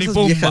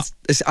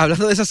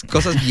 hablando de esas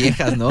cosas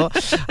viejas, ¿no?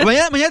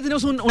 Mañana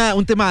tenemos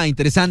un tema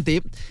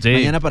interesante. Sí.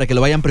 Mañana, para que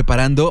lo vayan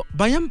preparando,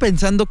 vayan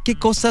pensando qué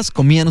cosas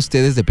comían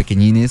ustedes de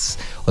pequeñines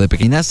o de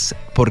pequeñas,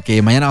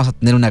 porque mañana vamos a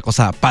tener una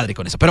cosa padre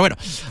con eso. Pero bueno,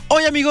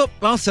 hoy, amigo,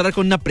 vamos a cerrar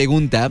con una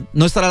pregunta.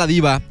 No estará la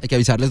diva, hay que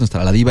avisarles, no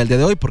estará la diva el día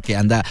de hoy porque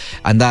anda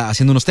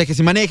haciendo unos tejes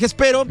y manejes.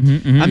 Pero,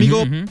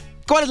 amigo,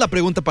 ¿cuál es la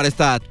pregunta para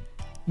esta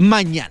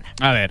mañana?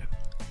 A ver.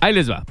 Ahí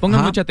les va.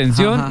 Pongan mucha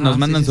atención. Nos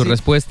mandan su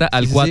respuesta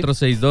al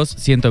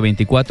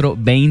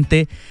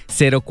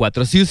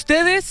 462-124-2004. Si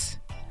ustedes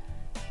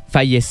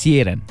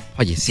falleciesen,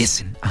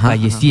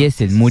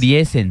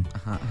 muriesen,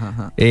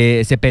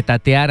 se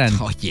petatearan,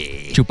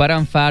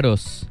 chuparan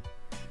faros,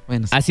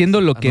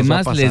 haciendo lo que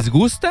más les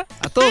gusta.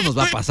 A todos nos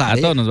va a pasar.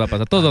 A todos nos va a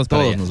pasar. Todos nos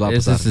va a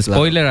pasar. Es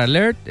spoiler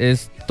alert,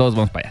 todos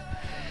vamos para allá.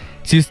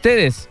 Si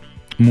ustedes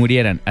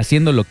murieran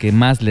haciendo lo que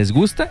más les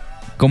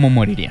gusta, ¿cómo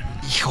morirían?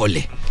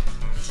 Híjole.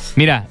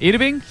 Mira,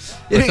 Irving,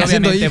 pues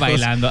obviamente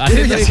bailando.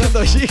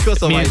 Haciendo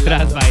hijos o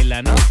mientras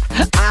baila, ¿no?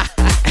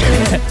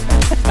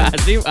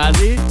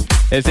 así.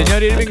 El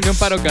señor Irving de un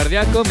paro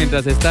cardíaco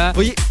mientras está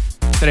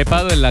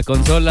trepado en la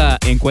consola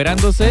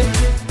encuerándose,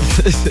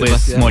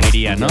 pues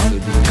moriría, ¿no?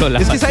 Con la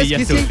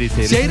pastilla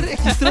Surticel. Sí hay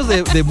registros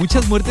de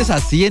muchas muertes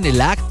así en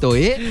el acto,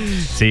 ¿eh?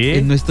 Sí.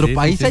 En nuestro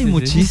país hay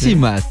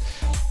muchísimas.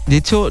 De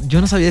hecho,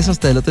 yo no sabía eso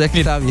hasta el otro día que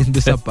estaba viendo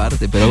esa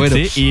parte, pero bueno.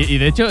 Sí, y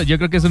de hecho, yo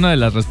creo que es una de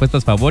las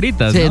respuestas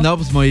favoritas, Sí, ¿no? no,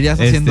 pues morirías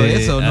haciendo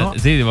eso, ¿no?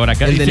 Sí, por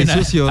acá el dicen, del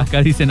sucio.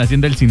 Acá dicen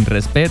haciendo el sin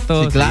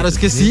respeto. Sí, claro, es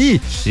que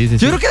sí. Sí,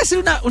 Yo creo que debe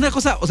ser una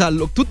cosa, o sea,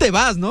 tú te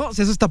vas, ¿no? O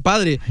sea, eso está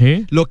padre.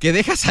 ¿Sí? Lo que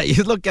dejas ahí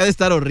es lo que ha de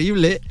estar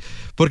horrible.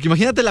 Porque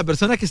imagínate la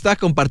persona que estaba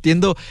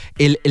compartiendo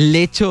el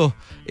lecho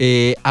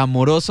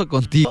amoroso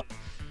contigo.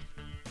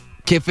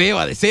 Qué feo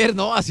ha de ser,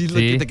 ¿no? Así es lo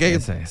que te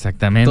queda.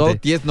 Exactamente. Todo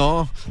tieso,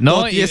 todo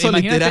tieso,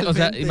 imagínate, literalmente. o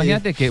sea,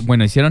 imagínate que,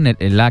 bueno, hicieron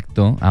el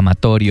acto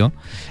amatorio,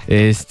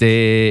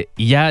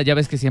 y ya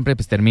ves que siempre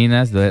pues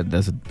terminas,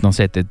 no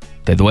sé,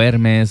 te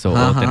duermes o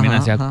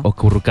terminas ya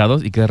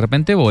acurrucados y que de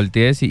repente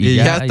voltees y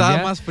ya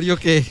está más frío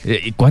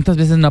que... ¿Y cuántas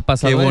veces no ha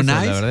pasado eso?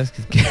 Bonais. La verdad es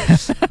que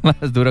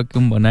más duro que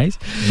un Bonais.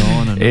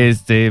 No.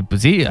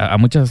 Pues sí, a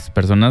muchas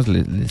personas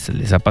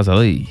les ha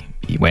pasado y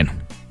bueno...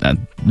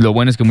 Lo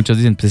bueno es que muchos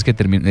dicen, pues es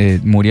que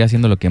morí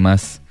haciendo lo que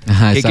más...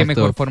 Qué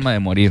mejor forma de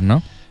morir,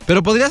 ¿no?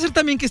 Pero podría ser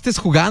también que estés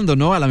jugando,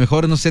 ¿no? A lo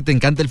mejor, no sé, te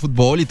encanta el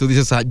fútbol y tú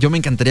dices, yo me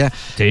encantaría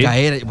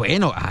caer.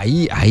 Bueno,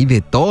 hay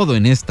de todo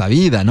en esta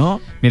vida, ¿no?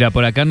 Mira,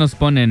 por acá nos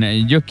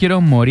ponen, yo quiero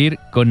morir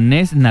con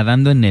Ness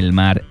nadando en el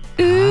mar.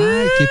 Ay,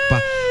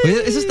 Oye,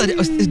 eso estaría...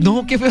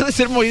 No, qué feo de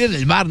ser morir en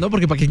el mar, ¿no?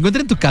 Porque para que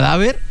encuentren tu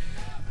cadáver...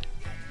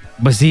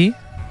 Pues sí.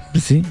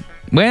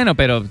 Bueno,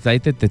 pero ahí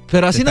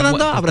Pero así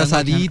nadando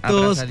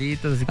abrazaditos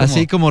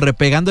así como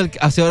repegando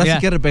ahora sí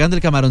que repegando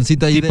el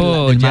camaroncito ahí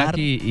tipo del Jack mar.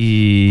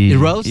 Y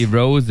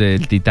Rose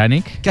del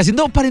Titanic. Que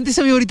haciendo un paréntesis,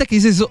 amigo, ahorita que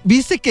dices eso,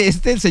 ¿viste que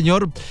el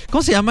señor,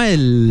 ¿cómo se llama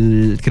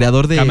el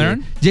creador de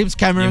Cameron? James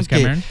Cameron,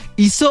 que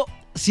hizo,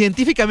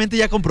 científicamente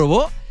ya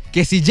comprobó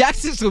que si Jack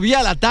se subía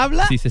a la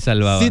tabla, sí se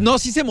salvaba.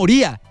 Sí se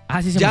moría.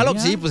 Ah, sí se moría.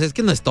 Sí, pues es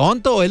que no es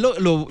tonto.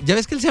 Ya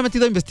ves que él se ha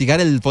metido a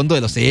investigar el fondo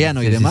del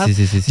océano y demás.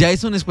 Sí. Ya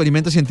hizo un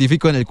experimento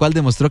científico en el cual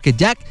demostró que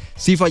Jack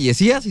sí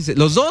fallecía.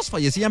 Los dos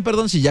fallecían,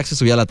 si Jack se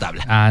subía a la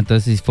tabla. Ah,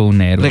 entonces sí fue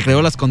un héroe.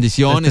 Recreó las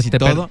condiciones y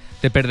todo.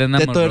 Te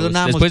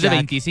perdonamos. Después Jack. de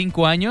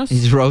 25 años.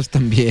 Y Rose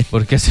también.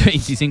 Porque hace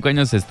 25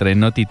 años se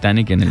estrenó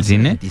Titanic en el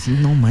cine.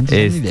 25, no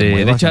manches.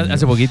 De hecho,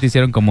 hace poquito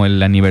hicieron como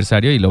el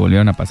aniversario y lo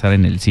volvieron a pasar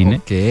en el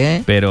cine.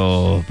 ¿Qué?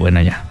 Pero bueno,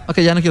 ya.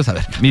 Ok, ya no quiero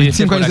saber. Mi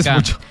 25 años es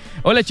mucho.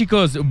 Hola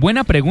chicos,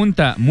 buena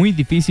pregunta, muy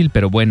difícil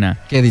pero buena.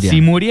 ¿Qué diría?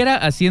 Si muriera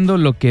haciendo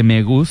lo que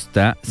me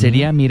gusta,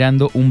 sería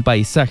mirando un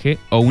paisaje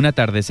o un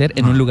atardecer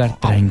en un lugar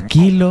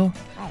tranquilo,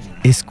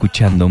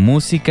 escuchando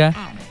música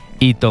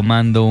y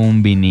tomando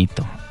un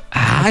vinito.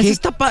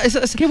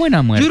 Qué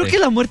buena muerte. Yo creo que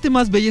la muerte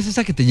más bella es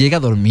esa que te llega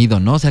dormido,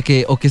 ¿no? O sea,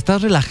 que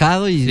estás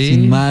relajado y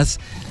sin más...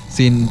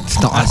 así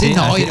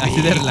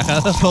de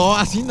relajado. No,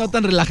 así no,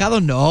 tan relajado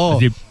no.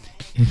 Así,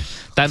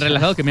 tan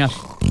relajado que mira...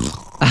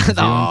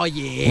 Uno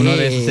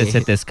de esos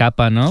se te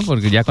escapa, ¿no?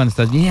 Porque ya cuando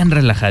estás bien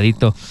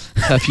relajadito.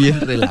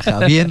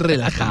 Bien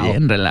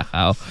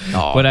relajado.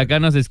 No. Por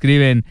acá nos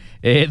escriben,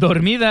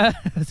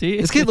 dormida. Sí.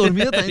 Es que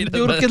dormida también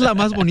yo creo que es la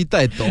más bonita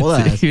de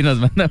todas. Sí, nos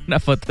mandan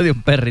una foto de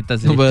un perrito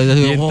así.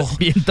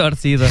 Bien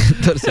torcido.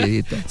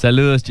 Torcidito.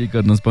 Saludos,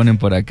 chicos, nos ponen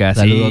por acá.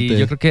 Saludote. Sí,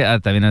 yo creo que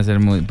también hacer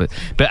muy...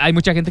 Pero hay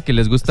mucha gente que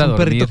les gusta dormir.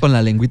 Un perrito con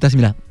la lengüita así,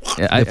 mira,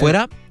 de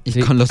fuera y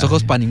con los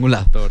ojos para ningún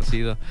lado.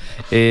 Torcido.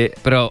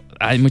 Pero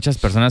hay muchas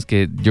personas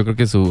que yo creo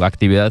que su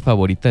actividad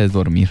favorita es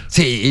dormir.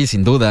 Sí,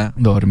 sin duda.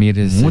 Dormir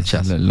es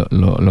muchas.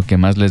 Lo que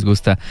más les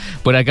gusta.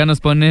 Por acá nos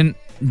ponen,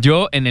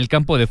 yo en el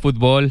campo de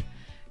fútbol,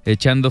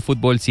 echando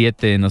fútbol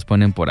 7, nos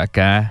ponen por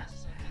acá.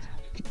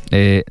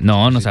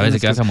 No sabes de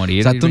qué vas a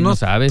morir. O sea, tú no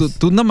sabes.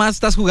 Tú nomás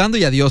estás jugando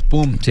y adiós,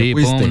 pum. Sí,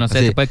 pum, no sé,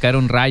 así. Te puede caer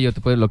un rayo, te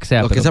puede lo que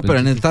sea. Pero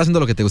estás haciendo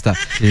lo que te gusta.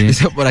 Sí.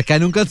 Dice por acá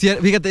en un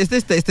concierto, fíjate,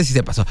 este sí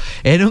se pasó.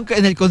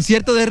 En el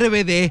concierto de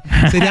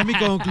RBD sería mi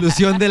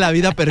conclusión de la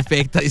vida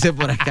perfecta, dice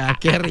por acá.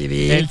 Qué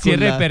ridículo. El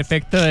cierre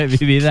perfecto de mi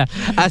vida.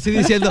 Así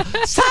diciendo,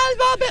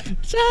 sálvame.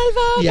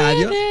 Y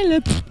adiós.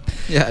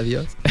 Y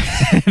adiós.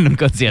 En un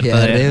concierto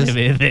de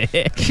RBD.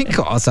 Qué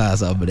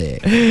cosas, hombre.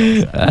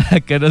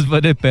 Acá nos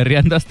pone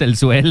perreando hasta el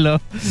suelo.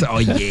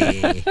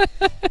 Oye.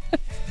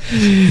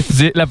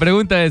 Sí, la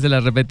pregunta es, se la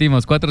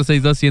repetimos,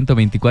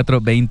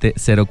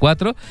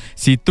 462-124-2004.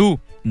 Si tú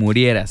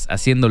murieras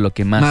haciendo lo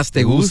que más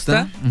te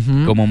gusta,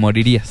 ¿cómo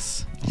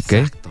morirías? ¿Okay?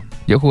 Exacto.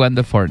 Yo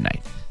jugando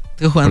Fortnite.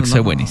 Porque soy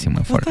buenísimo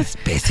en Fortnite.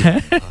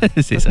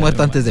 Sí, estás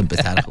muerto antes de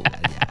empezar a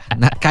jugar ya.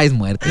 Caes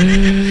muerto.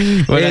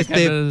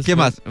 ¿Qué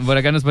más? Por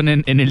acá nos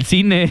ponen en el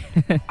cine.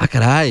 Ah,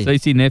 caray. Soy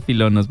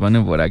cinéfilo, nos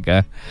ponen por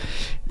acá.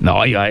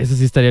 No, eso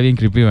sí estaría bien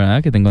creepy,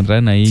 ¿verdad? Que te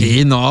encontraran ahí.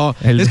 Sí, no.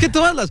 Es que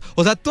todas las...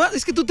 O sea,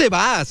 es que tú te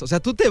vas. O sea,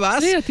 tú te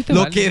vas. Sí, a ti te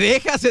lo vale. que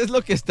dejas es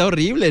lo que está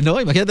horrible,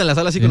 ¿no? Imagínate en la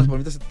sala así con las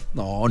palomitas.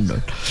 No. No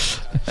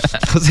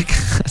sé qué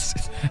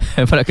haces.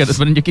 Para que nos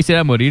ponen, yo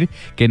quisiera morir,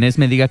 que Nes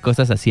me diga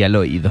cosas así al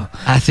oído.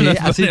 Así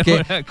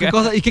que...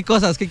 ¿Qué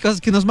cosas?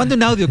 Que nos mande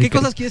un audio. ¿Qué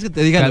cosas quieres que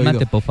te diga al oído?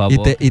 Cálmate, por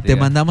favor. Y te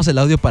mandamos el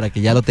audio para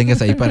que ya lo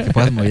tengas ahí, para que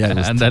puedas morir a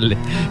gusto. Ándale,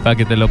 para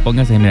que te lo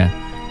pongas ahí, mira.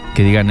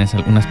 Que digan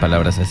algunas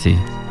palabras así.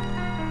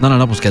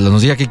 No, pues que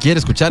nos diga qué quiere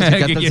escuchar.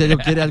 Si en serio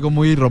quiere algo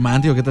muy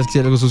romántico, qué tal si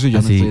quiere algo sucio, yo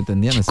no estoy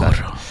entendiendo.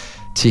 Chicurro.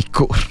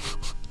 Chicurro.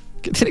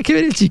 ¿Qué tiene que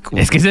ver el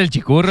chicurro? Es que es el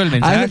chicurro el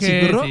mensaje. ¿Es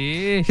el chicurro?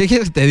 Sí. ¿Qué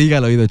quieres que te diga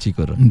al oído,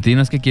 chicurro?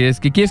 Dinos qué quieres.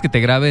 ¿Qué quieres que te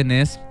graben?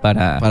 Es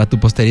Para tu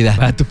posteridad.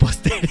 Para tu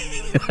posteridad.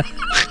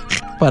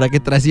 Para que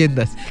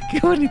trasciendas. Qué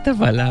bonita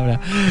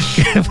palabra.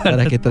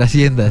 Para que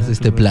trasciendas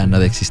este plano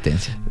de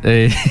existencia.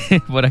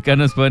 Por acá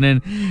nos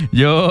ponen,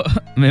 yo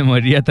me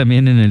moriría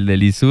también en el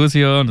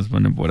delisucio. Nos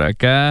ponen por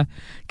acá.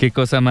 Qué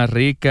cosa más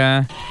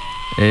rica.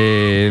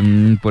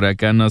 Por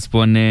acá nos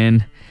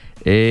ponen,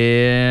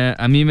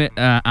 a mí me...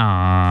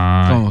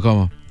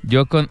 ¿Cómo?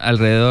 Yo con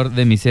alrededor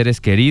de mis seres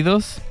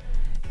queridos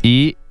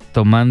y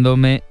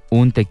tomándome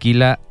un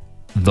tequila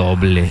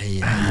doble.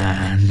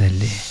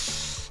 Ándale.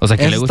 O sea,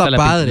 que le gusta,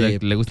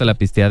 le gusta la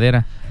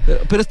pisteadera.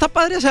 Pero está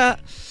padre, o sea,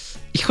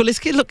 híjole,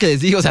 es que es lo que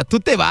les digo, o sea, tú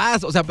te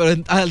vas, o sea,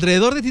 pero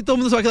alrededor de ti todo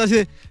el mundo se va a quedar así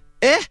de,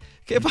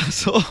 ¿qué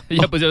pasó? Y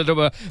ya pues yo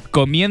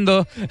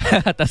comiendo,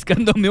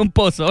 atascándome un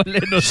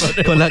pozole.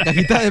 Con la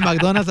cajita de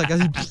McDonald's acá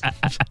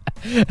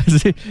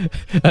así.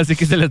 Así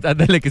que se le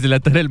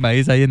atora el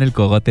maíz ahí en el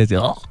cogote. Así,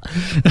 ¡oh!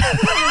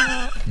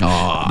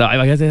 No,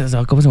 imagínate,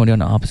 ¿cómo se murió?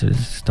 No, pues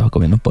estaba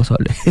comiendo un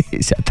pozole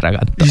y se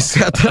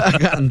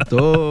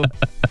atragantó.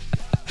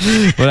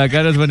 Por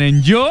acá nos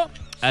ponen, yo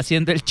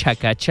haciendo el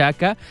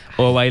chacachaca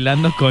o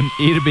bailando con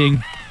Irving.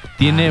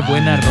 ¿Tiene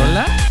buena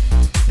rola?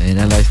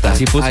 Míralo, ahí está.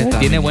 Así puso, ahí está,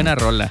 tiene buena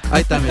rola.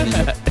 Ahí está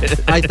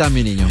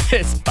mi niño.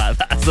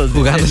 Espadazos.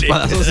 Jugando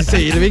espadazos,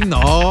 dice Irving,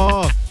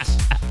 no.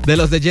 ¿De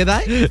los de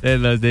Jedi? De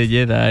los de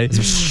Jedi.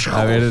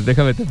 A ver,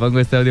 déjame, te pongo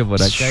este audio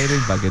por acá,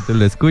 Irving, para que tú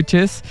lo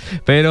escuches.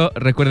 Pero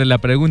recuerden, la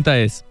pregunta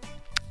es,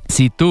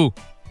 si tú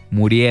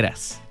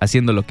murieras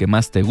haciendo lo que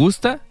más te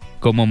gusta,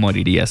 ¿cómo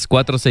morirías?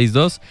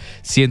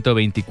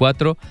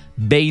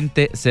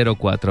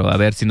 462-124-2004. A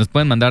ver, si nos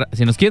quieren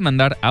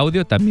mandar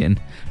audio también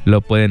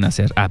lo pueden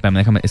hacer. Espérame,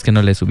 déjame, es que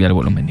no le subí al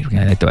volumen,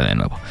 ahí te va de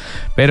nuevo.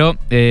 Pero,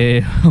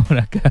 por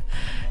acá,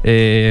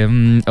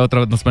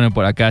 otro nos ponen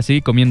por acá,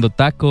 sí, comiendo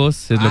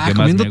tacos, es lo que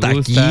más me gusta.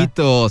 Comiendo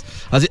taquitos,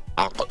 así.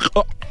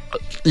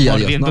 Y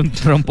mordiendo un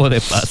trompo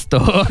de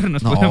pastor.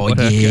 Nos ponen por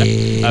acá.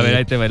 A ver,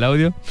 ahí te va el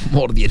audio.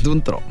 Mordiendo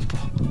un trompo.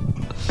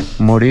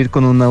 Morir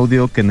con un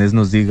audio que Nes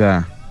nos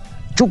diga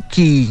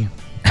Chucky.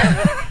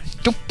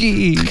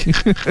 Chucky.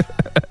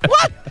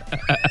 ¿What?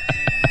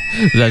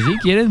 O sea, ¿sí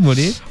quieres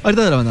morir?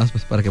 Ahorita te lo mandamos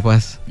pues para que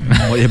puedas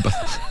morir en paz.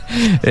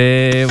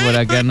 Por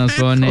acá nos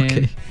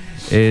ponen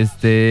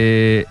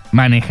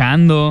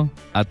manejando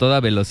a toda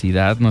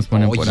velocidad, nos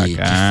ponen por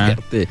acá.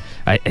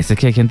 Es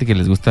que hay gente que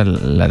les gusta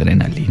la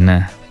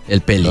adrenalina.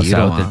 El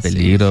peligro. El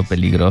peligro,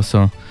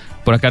 peligroso.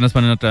 Por acá nos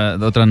ponen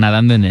otra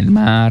nadando en el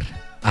mar.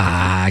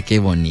 Qué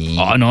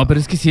bonito. Oh, no, pero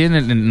es que sí,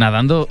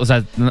 nadando, o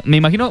sea, me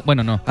imagino,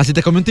 bueno, no. Así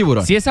te come un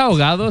tiburón. Si es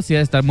ahogado, sí va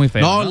a estar muy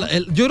feo. No,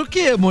 yo creo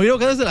que morir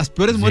ahogado es de las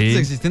peores muertes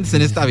existentes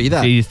en esta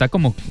vida. Sí, está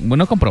como,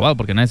 bueno, comprobado,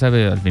 porque nadie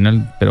sabe al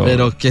final, pero...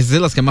 Pero que es de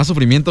las que más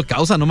sufrimiento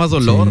causa, no más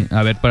dolor. Sí.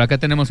 A ver, por acá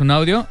tenemos un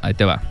audio, ahí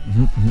te va.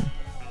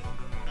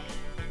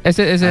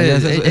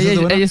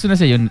 Ella es una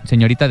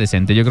señorita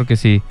decente, yo creo que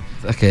sí.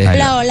 Okay.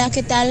 Hola,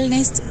 ¿qué tal,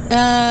 Nest?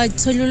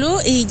 Soy Lulu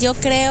y yo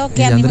creo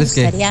que a mí me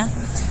gustaría,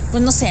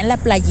 pues no sé, en la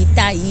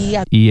playita ahí.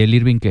 ¿Y el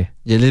Irving qué?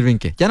 Ya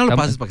no lo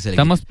pases para que se le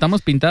quite.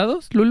 ¿Estamos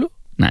pintados, Lulu?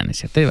 No, no,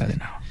 te va de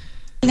nuevo.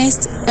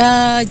 Nest,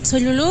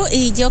 soy Lulu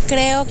y yo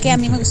creo que a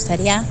mí me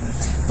gustaría,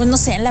 pues no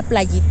sé, en la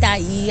playita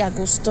ahí, a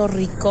gusto,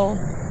 rico,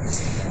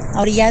 a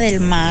orilla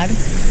del mar,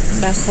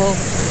 bajo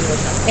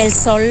el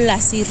sol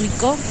así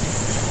rico.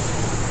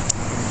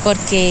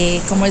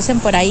 Porque, como dicen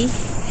por ahí,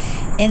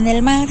 en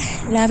el mar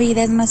la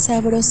vida es más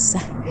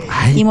sabrosa.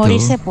 Y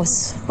morirse,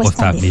 pues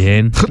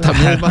también.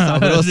 También es más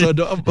sabroso,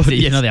 ¿no? Sí,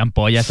 lleno de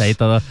ampollas ahí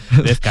todo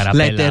descarapelado.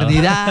 La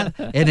eternidad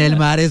en el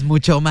mar es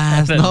mucho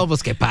más. No,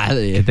 pues qué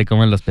padre. Que te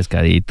comen los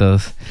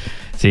pescaditos.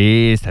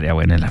 Sí, estaría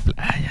bueno en la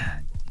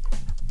playa.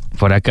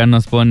 Por acá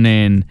nos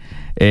ponen...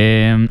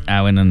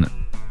 bueno,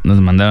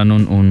 nos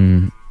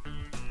mandaron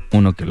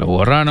uno que lo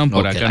borraron.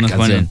 Por acá nos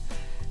ponen...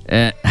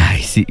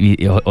 sí,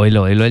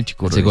 oílo el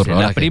chicurro.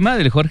 La prima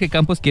del Jorge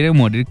Campos quiere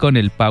morir con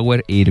el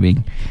Power Irving.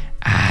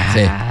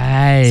 Sí.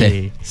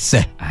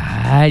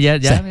 Ya,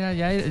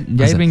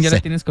 Irving, ya la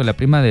tienes con la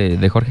prima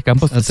de Jorge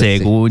Campos,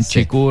 según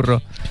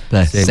Chicurro.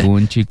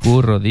 Según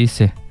Chicurro,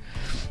 dice.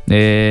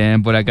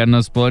 Por acá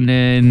nos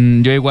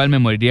ponen, yo igual me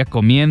moriría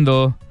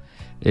comiendo.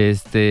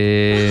 Así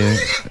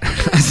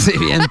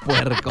bien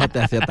puercote,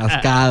 así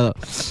atascado.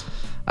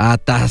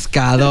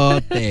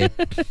 Atascadote.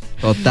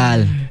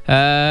 Total.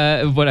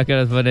 Por acá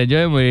nos ponen, yo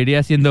me moriría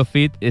haciendo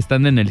fit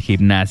estando en el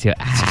gimnasio.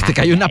 Te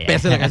cayó una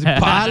pesa en la casa.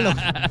 ¡Palo!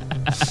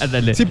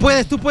 Dale. Si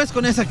puedes, tú puedes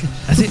con esa. Tú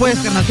puedes,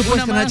 carnal,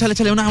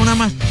 échale una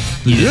más.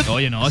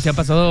 Oye, no, se han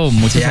pasado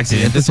muchos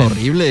accidentes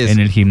horribles en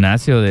el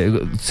gimnasio.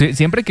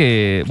 Siempre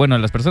que, bueno,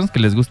 las personas que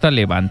les gusta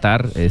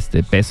levantar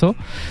peso,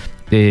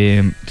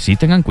 sí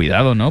tengan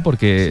cuidado, ¿no?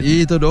 Porque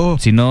sí,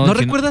 si no... ¿No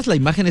recuerdas la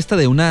imagen esta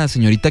de una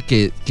señorita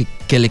que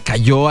le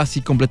cayó así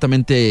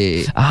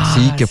completamente?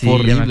 Que fue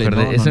horrible.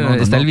 No,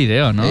 está el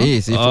video, ¿no?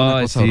 Sí, fue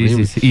una cosa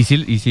horrible. Sí.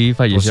 Y sí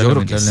falleció. Pues yo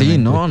creo que sí,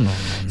 no.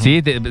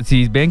 Sí,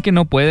 si ven que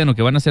no pueden o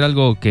que van a hacer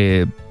algo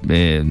que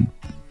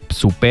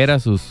supera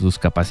sus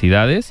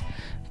capacidades,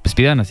 pues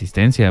pidan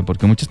asistencia,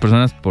 porque muchas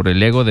personas por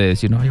el ego de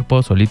decir, no, yo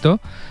puedo solito,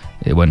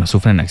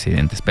 sufren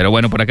accidentes. Pero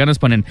bueno, por acá nos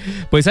ponen,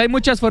 pues hay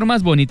muchas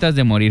formas bonitas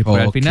de morir,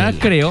 pero al final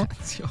creo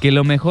que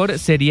lo mejor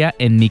sería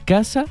en mi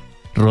casa,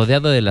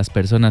 rodeado de las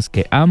personas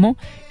que amo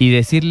y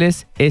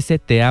decirles ese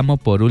te amo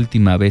por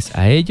última vez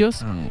a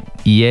ellos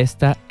y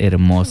esta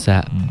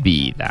hermosa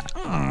vida.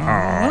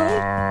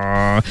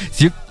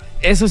 Sí,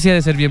 eso sí ha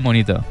de ser bien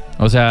bonito.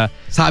 O sea,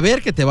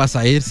 saber que te vas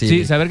a ir, sí.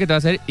 Sí, saber que te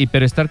vas a ir,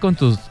 pero estar con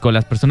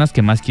las personas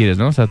que más quieres,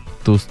 ¿no? O sea,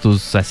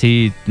 tus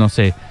así, no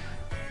sé.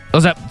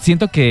 O sea,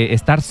 siento que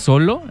estar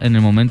solo en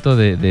el momento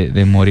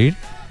de morir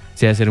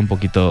sí ha de ser un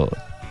poquito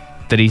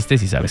triste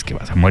si sabes que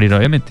vas a morir,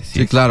 obviamente.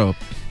 Sí, claro.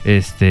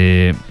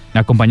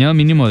 Acompañado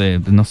mínimo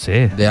de, no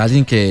sé. De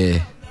alguien que...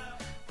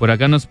 Por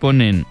acá nos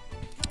ponen...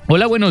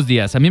 Hola, buenos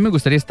días. A mí me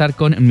gustaría estar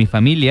con mi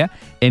familia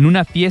en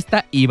una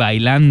fiesta y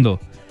bailando.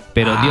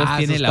 Pero Dios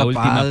tiene la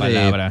última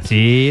palabra.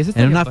 Sí, eso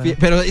está bien.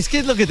 Pero es que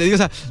es lo que te digo, o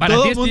sea, para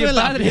todo ti el mundo en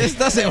la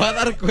fiesta se va a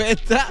dar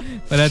cuenta.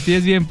 Para ti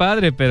es bien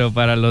padre, pero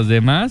para los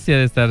demás ya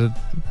de estar...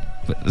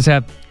 O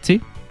sea,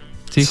 sí.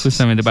 Sí,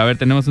 justamente. A ver,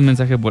 tenemos un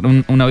mensaje,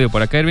 un audio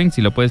por acá, Irving,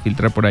 si lo puedes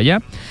filtrar por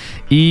allá.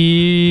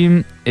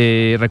 Y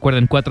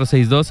recuerden,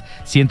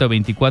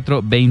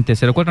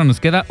 462-124-2004. Nos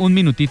queda un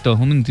minutito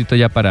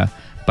ya para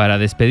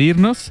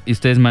despedirnos. Y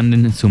ustedes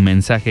manden su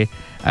mensaje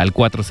al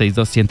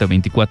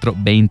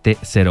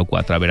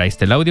 462-124-2004. A ver, ahí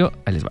está el audio,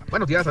 ahí les va.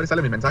 Buenos días, ahí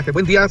sale mi mensaje.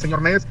 Buen día,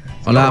 señor Nes.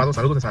 Hola.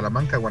 Saludos de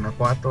Salamanca,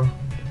 Guanajuato.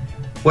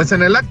 Pues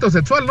en el acto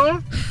sexual,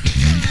 ¿no?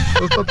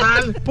 Pues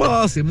total,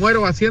 si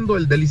muero haciendo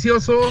el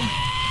delicioso...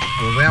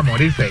 Pues voy a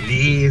morir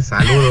feliz,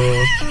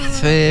 saludos.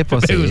 Sí,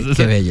 pues sí,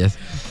 qué belleza.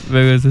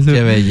 Me gusta eso.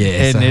 Qué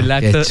belleza. En el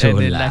acto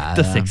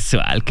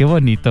sexual, qué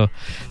bonito.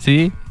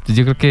 Sí, pues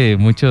yo creo que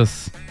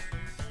muchos,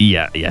 y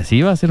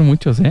así va a ser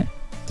muchos, ¿eh?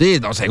 Sí,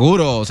 no,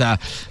 seguro, o sea,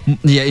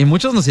 y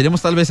muchos nos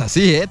iremos tal vez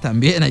así,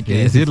 también hay que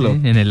decirlo. Sí,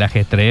 en el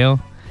ajetreo,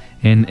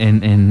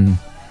 en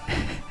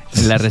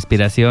la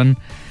respiración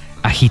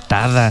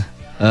agitada.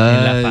 En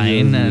la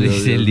faena,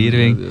 dice el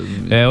Irving.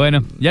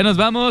 Bueno, ya nos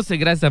vamos.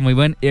 Gracias a muy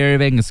buen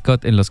Irving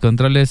Scott en los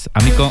controles.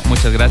 Amigo,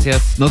 muchas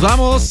gracias. Nos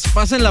vamos.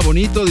 Pásenla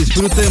bonito.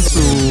 Disfruten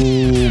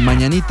su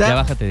mañanita. Ya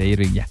bájate de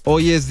Irving, ya.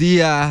 Hoy es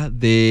día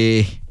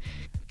de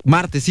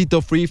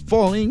martesito free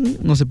falling.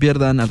 No se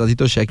pierdan al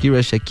ratito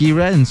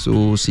Shakira en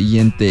su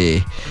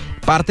siguiente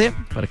parte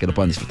para que lo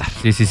puedan disfrutar.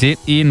 Sí.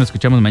 Y nos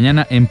escuchamos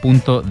mañana en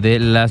punto de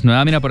las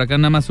 9. Mira, por acá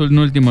nada más un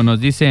último. Nos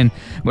dicen,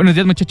 buenos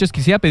días muchachos,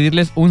 quisiera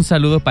pedirles un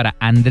saludo para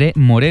André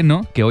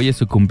Moreno, que hoy es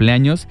su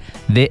cumpleaños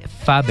de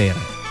Faber.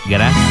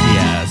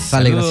 Gracias.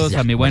 Saludos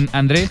a mi buen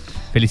André.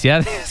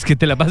 Felicidades, que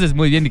te la pases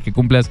muy bien y que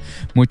cumplas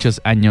muchos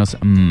años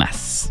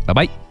más. Bye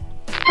bye.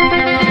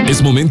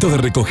 Es momento de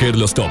recoger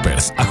los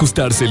toppers,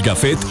 ajustarse el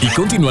gafet y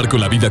continuar con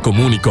la vida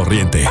común y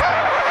corriente.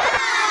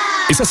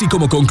 Es así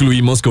como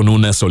concluimos con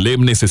una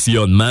solemne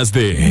sesión más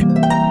de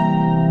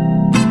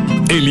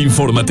El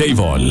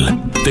Informatable.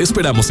 Te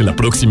esperamos en la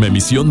próxima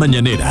emisión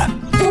mañanera.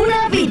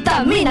 Pura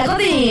vitamina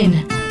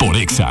Godín. Por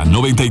Exa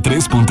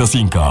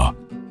 93.5.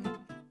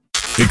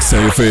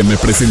 Exa FM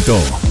presentó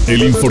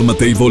El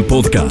Informatable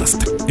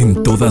Podcast.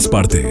 En todas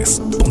partes.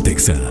 Ponte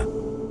Exa.